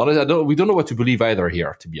 I don't know. We don't know what to believe either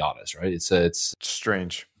here, to be honest, right? It's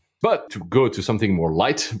strange. But to go to something more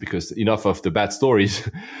light, because enough of the bad stories.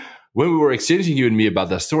 When we were exchanging, you and me, about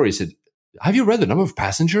that story, I said, have you read the number of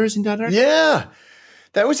passengers in that aircraft? Yeah.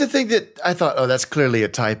 That was the thing that I thought, oh, that's clearly a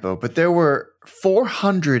typo. But there were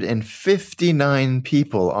 459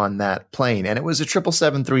 people on that plane, and it was a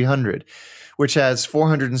 777-300, which has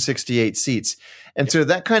 468 seats. And so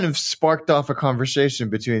that kind of sparked off a conversation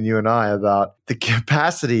between you and I about the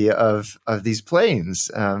capacity of these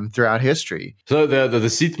planes throughout history. So the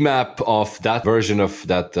seat map of that version of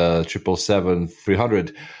that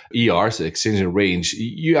 777-300 ER, so extension range,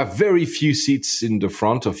 you have very few seats in the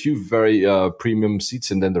front, a few very premium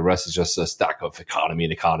seats, and then the rest is just a stack of economy.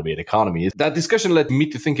 That discussion led me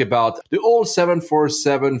to think about the old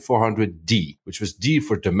 747-400D, which was D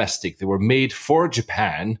for domestic. They were made for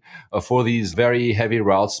Japan, for these very very heavy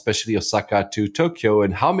routes, especially Osaka to Tokyo,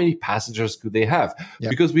 and how many passengers could they have? Yeah.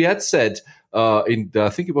 Because we had said, I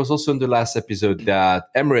think it was also in the last episode,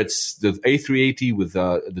 that Emirates, the A380 with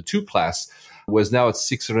the 2 class, was now at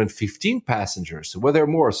 615 passengers. So were there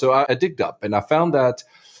more? So I digged up and I found that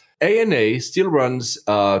ANA still runs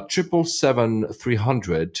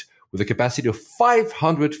 777-300 with a capacity of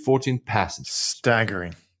 514 passengers.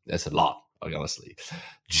 Staggering. That's a lot, honestly.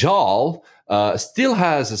 JAL still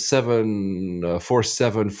has a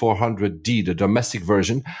 747-400D, the domestic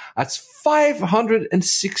version. That's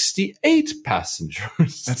 568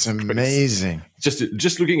 passengers. That's amazing.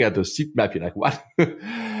 Just looking at the seat map, you're like, what?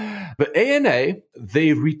 But ANA,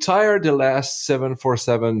 they retired the last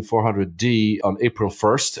 747-400D on April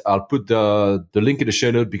 1st. I'll put the link in the show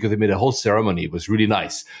note because they made a whole ceremony. It was really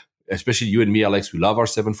nice. Especially you and me, Alex, we love our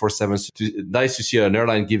 747s. Nice to see an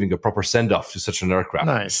airline giving a proper send-off to such an aircraft.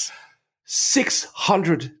 Nice.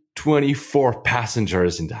 624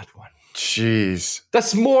 passengers in that one. Jeez.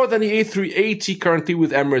 That's more than the A380 currently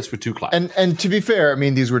with Emirates with 2 class. And to be fair, I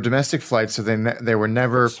mean, these were domestic flights, so they were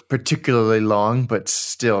never particularly long, but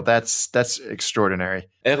still, that's extraordinary.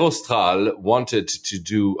 Aerostral wanted to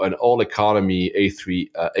do an all-economy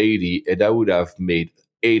A380, and that would have made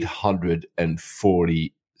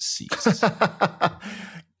 840 seats.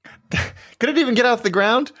 Could it even get off the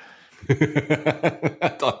ground?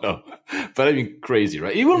 I don't know. But I mean, crazy,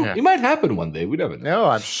 right? It might happen one day. We never know. No,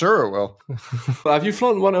 I'm sure it will. Have you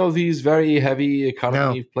flown one of these very heavy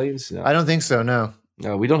economy planes? No. I don't think so, no.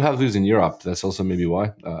 No, we don't have those in Europe. That's also maybe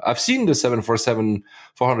why. I've seen the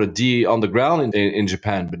 747-400D on the ground in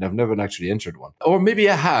Japan, but I've never actually entered one. Or maybe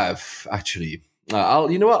I have, actually.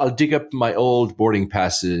 I'll dig up my old boarding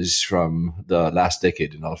passes from the last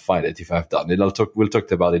decade and I'll find it if I've done it. We'll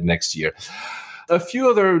talk about it next year. A few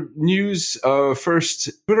other news. First,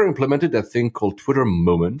 Twitter implemented that thing called Twitter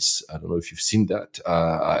Moments. I don't know if you've seen that.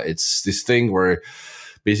 It's this thing where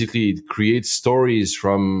basically it creates stories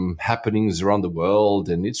from happenings around the world,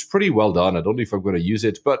 and it's pretty well done. I don't know if I'm going to use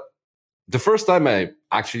it, but the first time I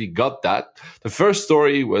actually got that, the first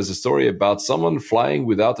story was a story about someone flying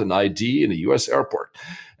without an ID in a US airport.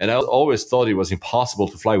 And I always thought it was impossible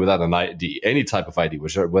to fly without an ID, any type of ID,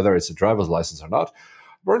 whether it's a driver's license or not.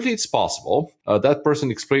 Apparently, it's possible. That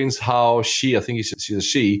person explains how she had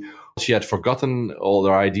forgotten all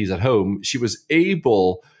their IDs at home. She was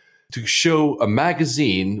able to show a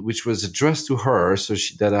magazine which was addressed to her, so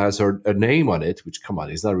that has her name on it, which, come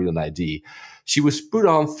on, it's not really an ID. She was put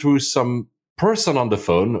on through some person on the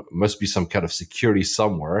phone, must be some kind of security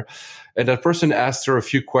somewhere, and that person asked her a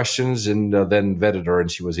few questions and then vetted her,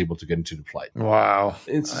 and she was able to get into the flight. Wow.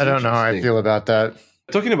 I don't know how I feel about that.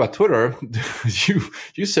 Talking about Twitter,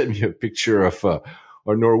 you sent me a picture of a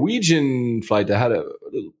Norwegian flight that had a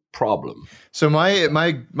little problem. So my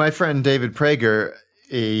friend David Prager,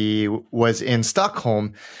 he was in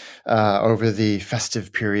Stockholm over the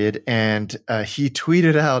festive period, and he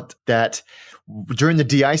tweeted out that during the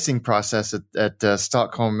de-icing process at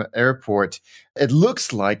Stockholm Airport, it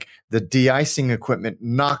looks like the de-icing equipment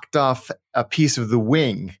knocked off a piece of the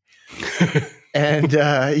wing. And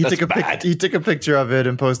he took a picture of it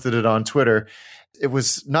and posted it on Twitter. It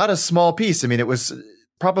was not a small piece. I mean, it was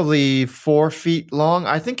probably 4 feet long.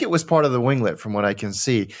 I think it was part of the winglet from what I can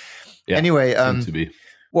see. Yeah, anyway,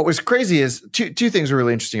 what was crazy is two things were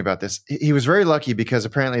really interesting about this. He was very lucky because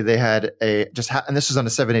apparently they had and this was on a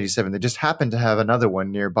 787. They just happened to have another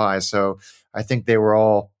one nearby. So I think they were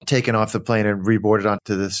all taken off the plane and reboarded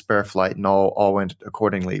onto the spare flight and all went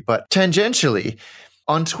accordingly. But tangentially,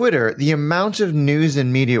 on Twitter, the amount of news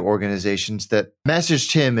and media organizations that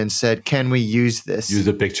messaged him and said, can we use this? Use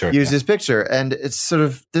the picture. Use this picture. And it's sort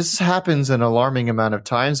of, this happens an alarming amount of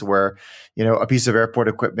times where, a piece of airport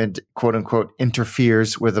equipment, quote unquote,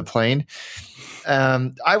 interferes with a plane.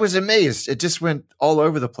 I was amazed. It just went all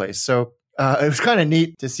over the place. So it was kind of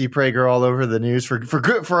neat to see Prager all over the news for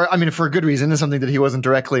a good reason. It's something that he wasn't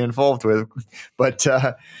directly involved with. But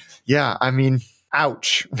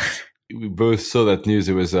ouch. We both saw that news.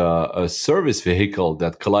 It was a service vehicle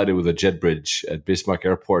that collided with a jet bridge at Bismarck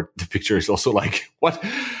Airport. The picture is also like, what?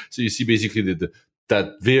 So you see basically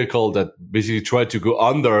that vehicle that basically tried to go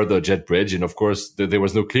under the jet bridge. And of course, there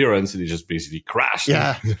was no clearance and it just basically crashed.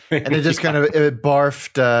 Yeah. And it just it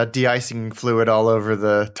barfed de-icing fluid all over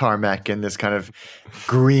the tarmac in this kind of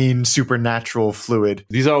green supernatural fluid.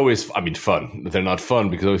 These are always, fun. They're not fun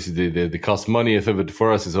because obviously they cost money. But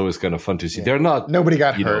for us, it's always kind of fun to see. Yeah. They're not. Nobody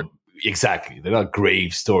got hurt. Exactly. They're not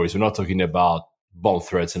grave stories. We're not talking about bomb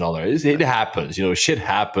threats and all that. It happens, shit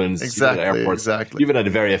happens. Exactly, Even at airports, exactly. even at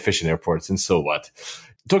very efficient airports. And so what?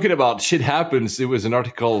 Talking about shit happens, it was an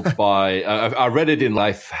article by, I read it in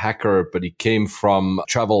Life Hacker, but it came from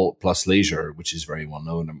Travel Plus Leisure, which is very well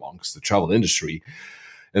known amongst the travel industry.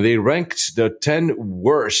 And they ranked the 10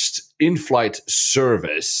 worst in-flight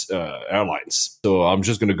service airlines. So I'm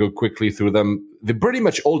just going to go quickly through them. They're pretty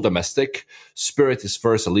much all domestic. Spirit is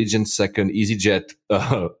first, Allegiant second, EasyJet,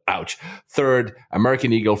 third,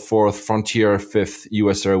 American Eagle fourth, Frontier fifth,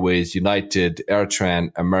 US Airways, United,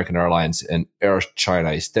 AirTran, American Airlines, and Air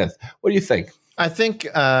China is 10th. What do you think? I think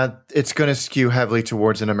it's going to skew heavily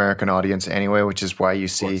towards an American audience anyway, which is why you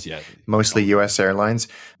see mostly U.S. airlines.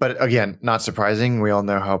 But again, not surprising. We all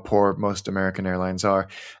know how poor most American airlines are.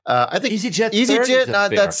 I think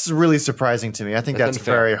EasyJet, that's really surprising to me. I think that's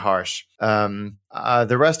very harsh.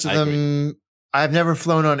 The rest of them, I've never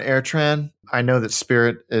flown on AirTran. I know that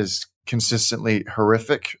Spirit is consistently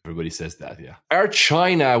horrific. Everybody says that, yeah. Air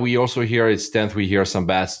China, we also hear it's 10th. We hear some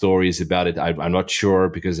bad stories about it. I'm not sure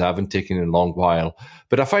because I haven't taken it in a long while.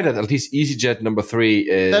 But I find that at least EasyJet number 3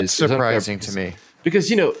 is... That's surprising to me.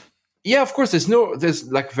 Because, yeah, of course,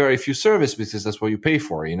 there's like very few service because that's what you pay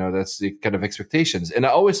for. That's the kind of expectations. And I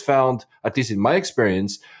always found, at least in my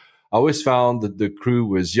experience, that the crew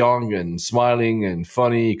was young and smiling and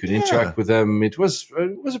funny. You could interact with them. It was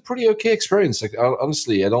a pretty okay experience. Like,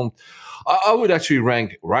 honestly, I would actually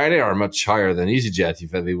rank Ryanair much higher than EasyJet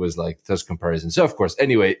if it was like such comparison. So, of course,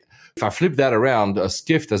 anyway, if I flip that around,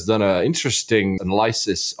 Skift has done an interesting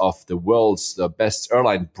analysis of the world's best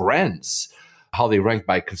airline brands, how they rank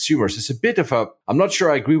by consumers. It's a bit of I'm not sure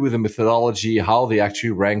I agree with the methodology, how they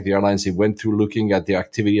actually rank the airlines. They went through looking at their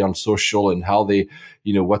activity on social and how they,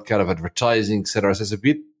 what kind of advertising, et cetera. So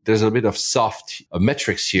there's a bit of soft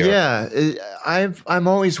metrics here. Yeah, I'm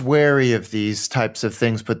always wary of these types of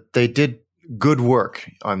things, but they did good work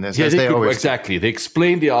on this. Yeah, exactly. They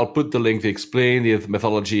explained I'll put the link. They explain the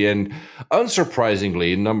methodology, and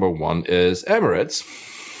unsurprisingly, number 1 is Emirates.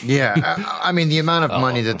 Yeah, I mean, the amount of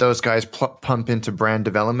money that those guys pump into brand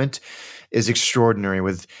development is extraordinary.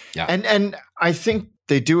 And I think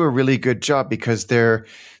they do a really good job because they're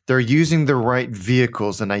using the right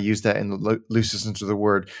vehicles, and I use that in the loosest sense of the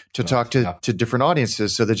word, to talk to different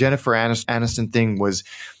audiences. So the Jennifer Aniston thing was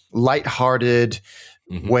lighthearted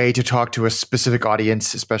way to talk to a specific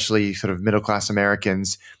audience, especially sort of middle-class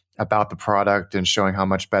Americans, about the product and showing how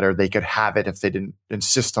much better they could have it if they didn't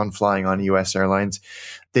insist on flying on U.S. airlines.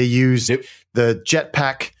 They used the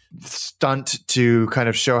jetpack stunt to kind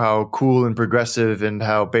of show how cool and progressive and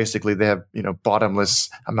how basically they have, bottomless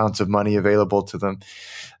amounts of money available to them.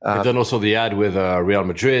 But then also the ad with Real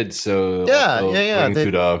Madrid. So going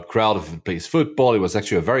to the crowd of plays football. It was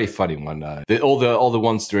actually a very funny one. All the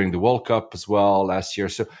ones during the World Cup as well last year.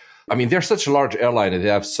 So, I mean, they're such a large airline and they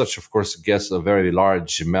have such, of course, a very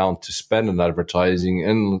large amount to spend on advertising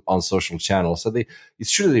and on social channels. So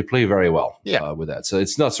it's true that they play very well with that. So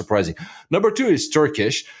it's not surprising. Number 2 is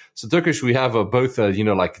Turkish. So Turkish, we have both,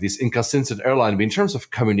 like this inconsistent airline. But in terms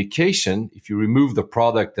of communication, if you remove the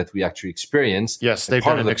product that we actually experience. Yes, they've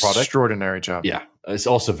done an extraordinary job. Yeah, it's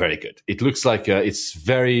also very good. It looks like it's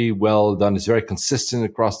very well done. It's very consistent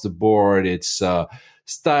across the board. It's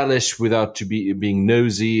stylish without being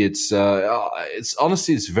nosy. It's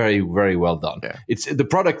honestly, it's very, very well done. Yeah. It's the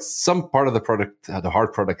product, some part of the product, the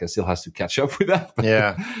hard product still has to catch up with that.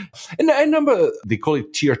 Yeah. and they call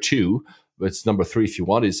it tier 2. But it's number 3 if you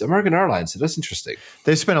want, is American Airlines. So that's interesting.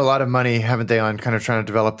 They spent a lot of money, haven't they, on kind of trying to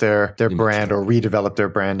develop their brand or redevelop their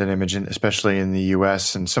brand and image, especially in the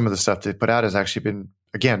US. And some of the stuff they put out has actually been,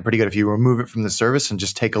 again, pretty good. If you remove it from the service and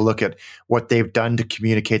just take a look at what they've done to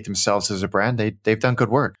communicate themselves as a brand, they've done good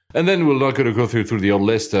work. And then we're not going to go through the old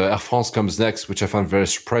list. Air France comes next, which I find very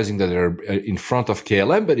surprising that they're in front of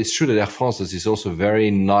KLM. But it's true that Air France is also very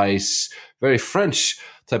nice, very French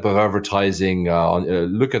type of advertising.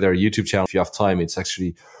 Look at their YouTube channel if you have time. It's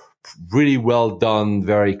actually really well done,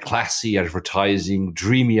 very classy advertising,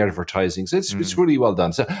 dreamy advertising. So it's really well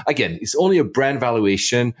done. So again, it's only a brand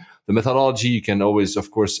valuation. The methodology, you can always,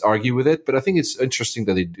 of course, argue with it, but I think it's interesting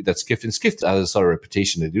that Skift has a sort of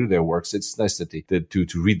reputation. They do their work. So it's nice that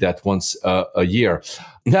to read that once a year.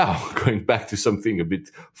 Now, going back to something a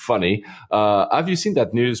bit funny, have you seen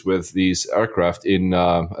that news with these aircraft it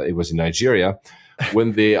was in Nigeria,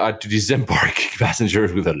 when they had to disembark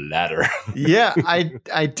passengers with a ladder? Yeah,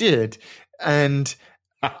 I did. And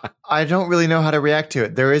I don't really know how to react to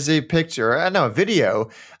it. There is a video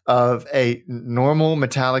of a normal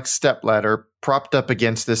metallic step ladder propped up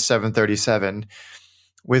against this 737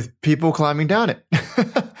 with people climbing down it.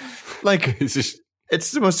 Like,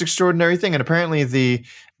 it's the most extraordinary thing. And apparently the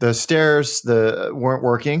the stairs weren't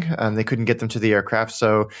working, and they couldn't get them to the aircraft.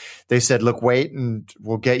 So they said, "Look, wait, and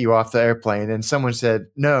we'll get you off the airplane." And someone said,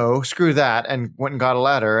 "No, screw that," and went and got a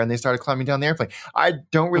ladder, and they started climbing down the airplane. I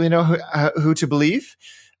don't really know who to believe,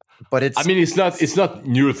 but it's. I mean, it's not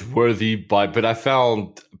newsworthy, but I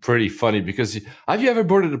found pretty funny because have you ever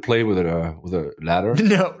boarded a plane with a ladder?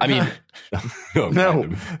 No, I mean, no.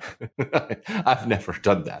 I've never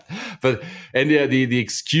done that. But the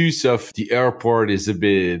excuse of the airport is a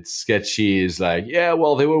bit sketchy. Is like, yeah,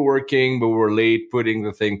 well, they were working, but we were late putting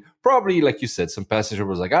the thing. Probably, like you said, some passenger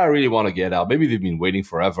was like, I really want to get out. Maybe they've been waiting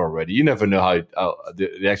forever already. You never know how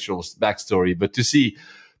the actual backstory, but to see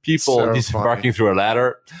people disembarking through a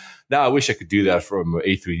ladder. Now, I wish I could do that from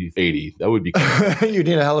A380. That would be cool. You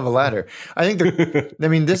need a hell of a ladder. I think. I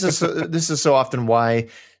mean, this is so often why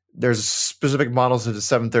there's specific models of the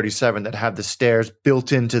 737 that have the stairs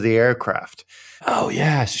built into the aircraft. Oh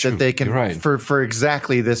yeah, it's true. That they can for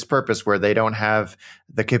exactly this purpose, where they don't have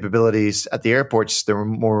the capabilities at the airports, the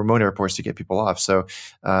more remote airports, to get people off. So,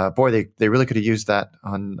 boy, they really could have used that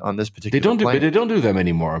on this particular. They don't do them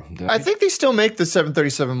anymore. I think they still make the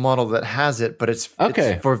 737 model that has it, but it's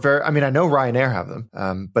for very. I mean, I know Ryanair have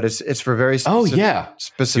them, but it's for very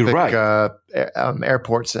specific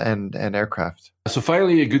airports and aircraft. So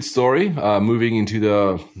finally, a good story. Moving into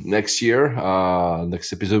the next year.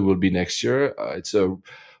 Next episode will be next year. It's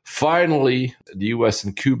finally the U.S.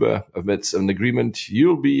 and Cuba have met an agreement.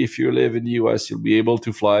 If you live in the U.S., you'll be able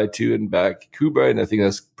to fly to and back Cuba, and I think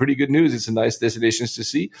that's pretty good news. It's a nice destination to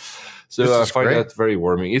see. So I find that very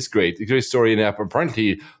warming. It's great. A great story. And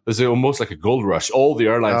apparently, there's almost like a gold rush. All the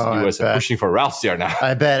airlines in the U.S. are pushing for routes there now.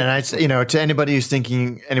 I bet. And to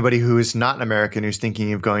anybody who is not an American who's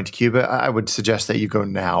thinking of going to Cuba, I would suggest that you go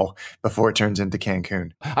now before it turns into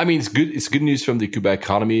Cancun. I mean, it's good. It's good news from the Cuba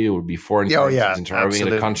economy. It will be foreign entering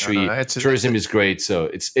the country. Tourism is great. So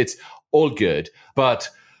it's all good. But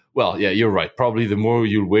well, yeah, you're right. Probably the more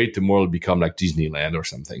you wait, the more it'll become like Disneyland or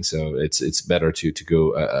something. So it's better to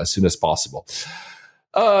go as soon as possible.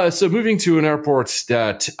 So moving to an airport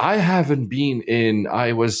that I haven't been in,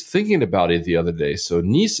 I was thinking about it the other day. So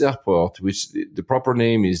Nice Airport, which the proper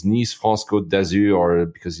name is Nice France Côte d'Azur, or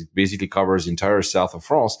because it basically covers the entire south of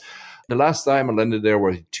France. The last time I landed there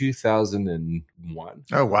was 2001.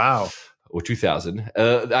 Oh, wow. Or 2000.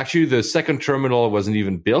 Actually, the second terminal wasn't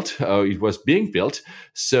even built. It was being built.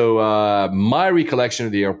 So my recollection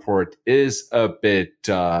of the airport is a bit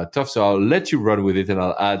tough. So I'll let you run with it and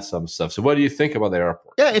I'll add some stuff. So what do you think about the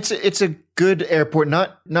airport? Yeah, it's a good airport.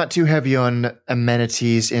 Not too heavy on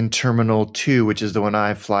amenities in Terminal 2, which is the one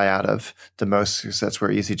I fly out of the most, because that's where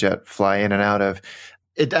EasyJet fly in and out of.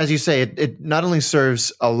 It, as you say, it not only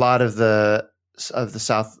serves a lot of the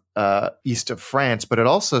south east of France, but it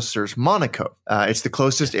also serves Monaco. It's the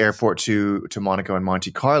closest airport to Monaco and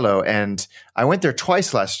Monte Carlo, and I went there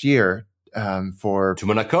twice last year to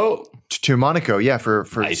Monaco. To Monaco, yeah, for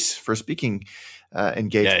nice. For speaking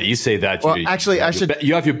engagement. Yeah, you say that. Well, actually,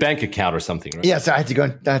 you have your bank account or something, right? Yes, I had to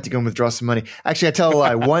go and withdraw some money. Actually, I tell a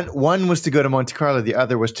lie. One was to go to Monte Carlo, the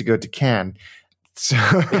other was to go to Cannes. So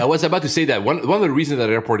I was about to say that one of the reasons that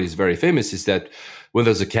airport is very famous is that when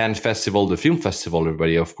there's a Cannes festival, the film festival,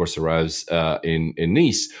 everybody of course arrives in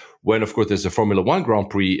Nice. When of course there's a Formula One Grand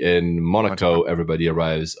Prix in Monaco, everybody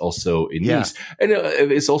arrives also in Nice. And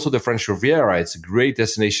it's also the French Riviera. It's a great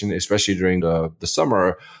destination, especially during the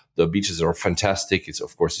summer. The beaches are fantastic. It's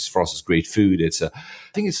France's great food. I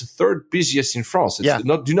think it's the third busiest in France.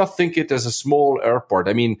 Do not think it as a small airport.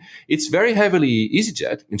 I mean, it's very heavily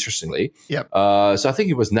EasyJet, interestingly. Yep. So I think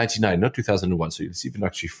it was 99, not 2001. So it's even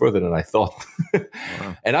actually further than I thought.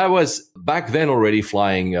 Wow. And I was back then already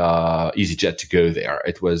flying EasyJet to go there.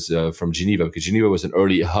 It was from Geneva, because Geneva was an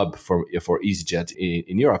early hub for EasyJet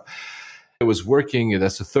in Europe. I was working,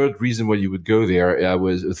 that's the third reason why you would go there.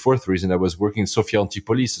 The fourth reason, I was working in Sophia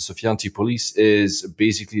Antipolis. Sophia Antipolis is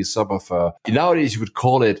basically a sub of, nowadays you would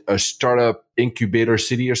call it a startup incubator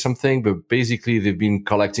city or something, but basically they've been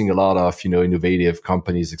collecting a lot of, innovative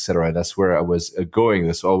companies, etc. That's where I was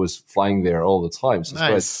going. So I was flying there all the time. So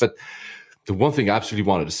nice. But the one thing I absolutely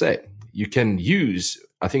wanted to say, you can use,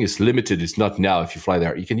 I think it's limited, it's not now if you fly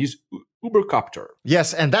there, you can use Ubercopter.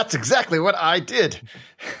 Yes, and that's exactly what I did.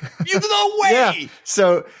 No way! Yeah.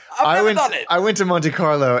 So I went to Monte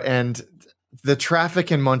Carlo, and the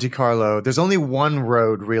traffic in Monte Carlo, there's only one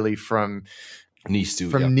road really from Nice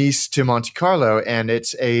to Monte Carlo, and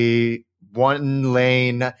it's a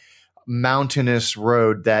one-lane mountainous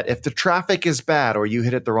road that if the traffic is bad or you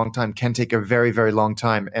hit it the wrong time can take a very, very long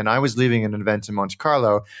time. And I was leaving an event in Monte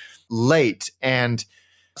Carlo late, and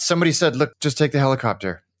somebody said, look, just take the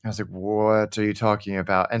helicopter. I was like, what are you talking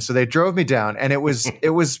about? And so they drove me down, and it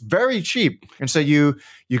was very cheap. And so you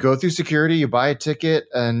go through security, you buy a ticket,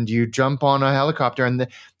 and you jump on a helicopter, and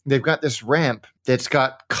they've got this ramp that's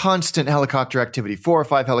got constant helicopter activity, 4 or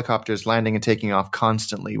 5 helicopters landing and taking off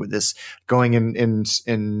constantly with this going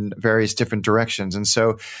in various different directions. And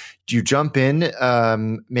so you jump in,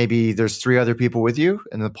 maybe there's 3 other people with you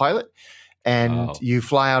and the pilot, and you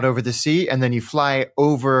fly out over the sea, and then you fly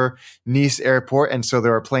over Nice airport. And so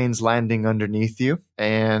there are planes landing underneath you,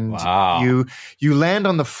 and you land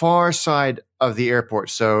on the far side of the airport.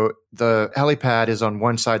 So the helipad is on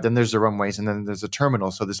one side, then there's the runways, and then there's a terminal.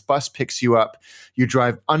 So this bus picks you up, you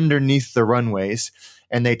drive underneath the runways,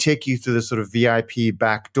 and they take you through the sort of VIP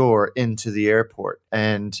back door into the airport.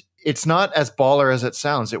 And it's not as baller as it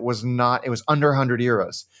sounds. It was under 100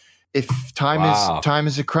 euros. If time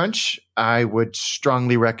is a crunch, I would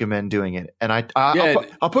strongly recommend doing it. And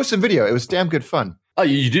I'll post some video. It was damn good fun. Oh,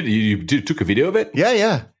 you did? You took a video of it?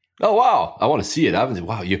 Yeah. Oh, wow. I want to see it. I haven't.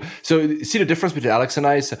 Wow. So see the difference between Alex and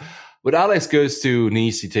I? So when Alex goes to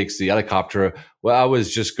Nice, he takes the helicopter. Well, I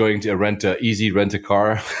was just going to rent a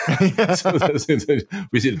car. So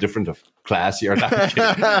we see the difference of class here.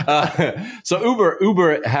 So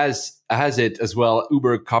Uber has it as well.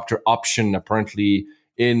 Uber copter option apparently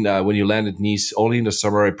in when you land at Nice, only in the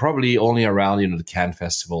summer, probably only around the Cannes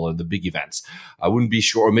Festival and the big events. I wouldn't be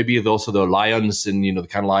sure. Or maybe also the Lions and the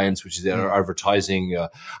Cannes Lions, which is their advertising.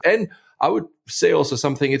 And I would say also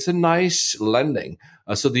something. It's a nice landing.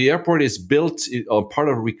 So the airport is built on part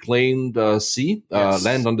of reclaimed sea,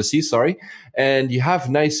 land on the sea. Sorry, and you have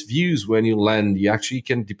nice views when you land. You actually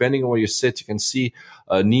can, depending on where you sit, you can see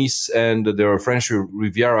Nice and the French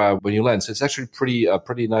Riviera when you land. So it's actually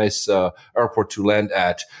pretty nice airport to land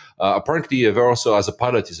at. Apparently, also as a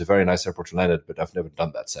pilot, it's a very nice airport to land at, but I've never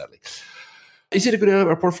done that, sadly. Is it a good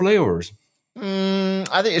airport for layovers?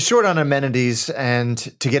 I think it's short on amenities, and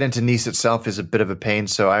to get into Nice itself is a bit of a pain.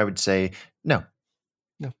 So I would say no.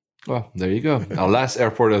 Well, there you go. Our last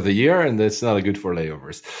airport of the year, and that's not good for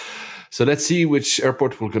layovers. So let's see which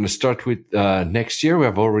airport we're going to start with next year. We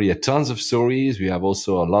have already tons of stories. We have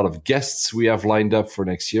also a lot of guests we have lined up for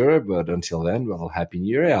next year. But until then, well, Happy New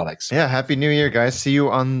Year, Alex. Yeah, Happy New Year, guys. See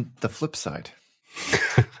you on the flip side.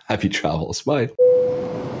 Happy travels. Bye.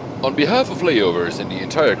 On behalf of Layovers and the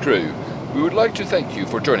entire crew, we would like to thank you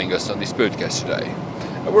for joining us on this podcast today.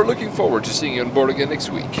 And we're looking forward to seeing you on board again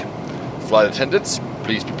next week. Flight attendants,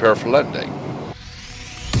 please prepare for landing.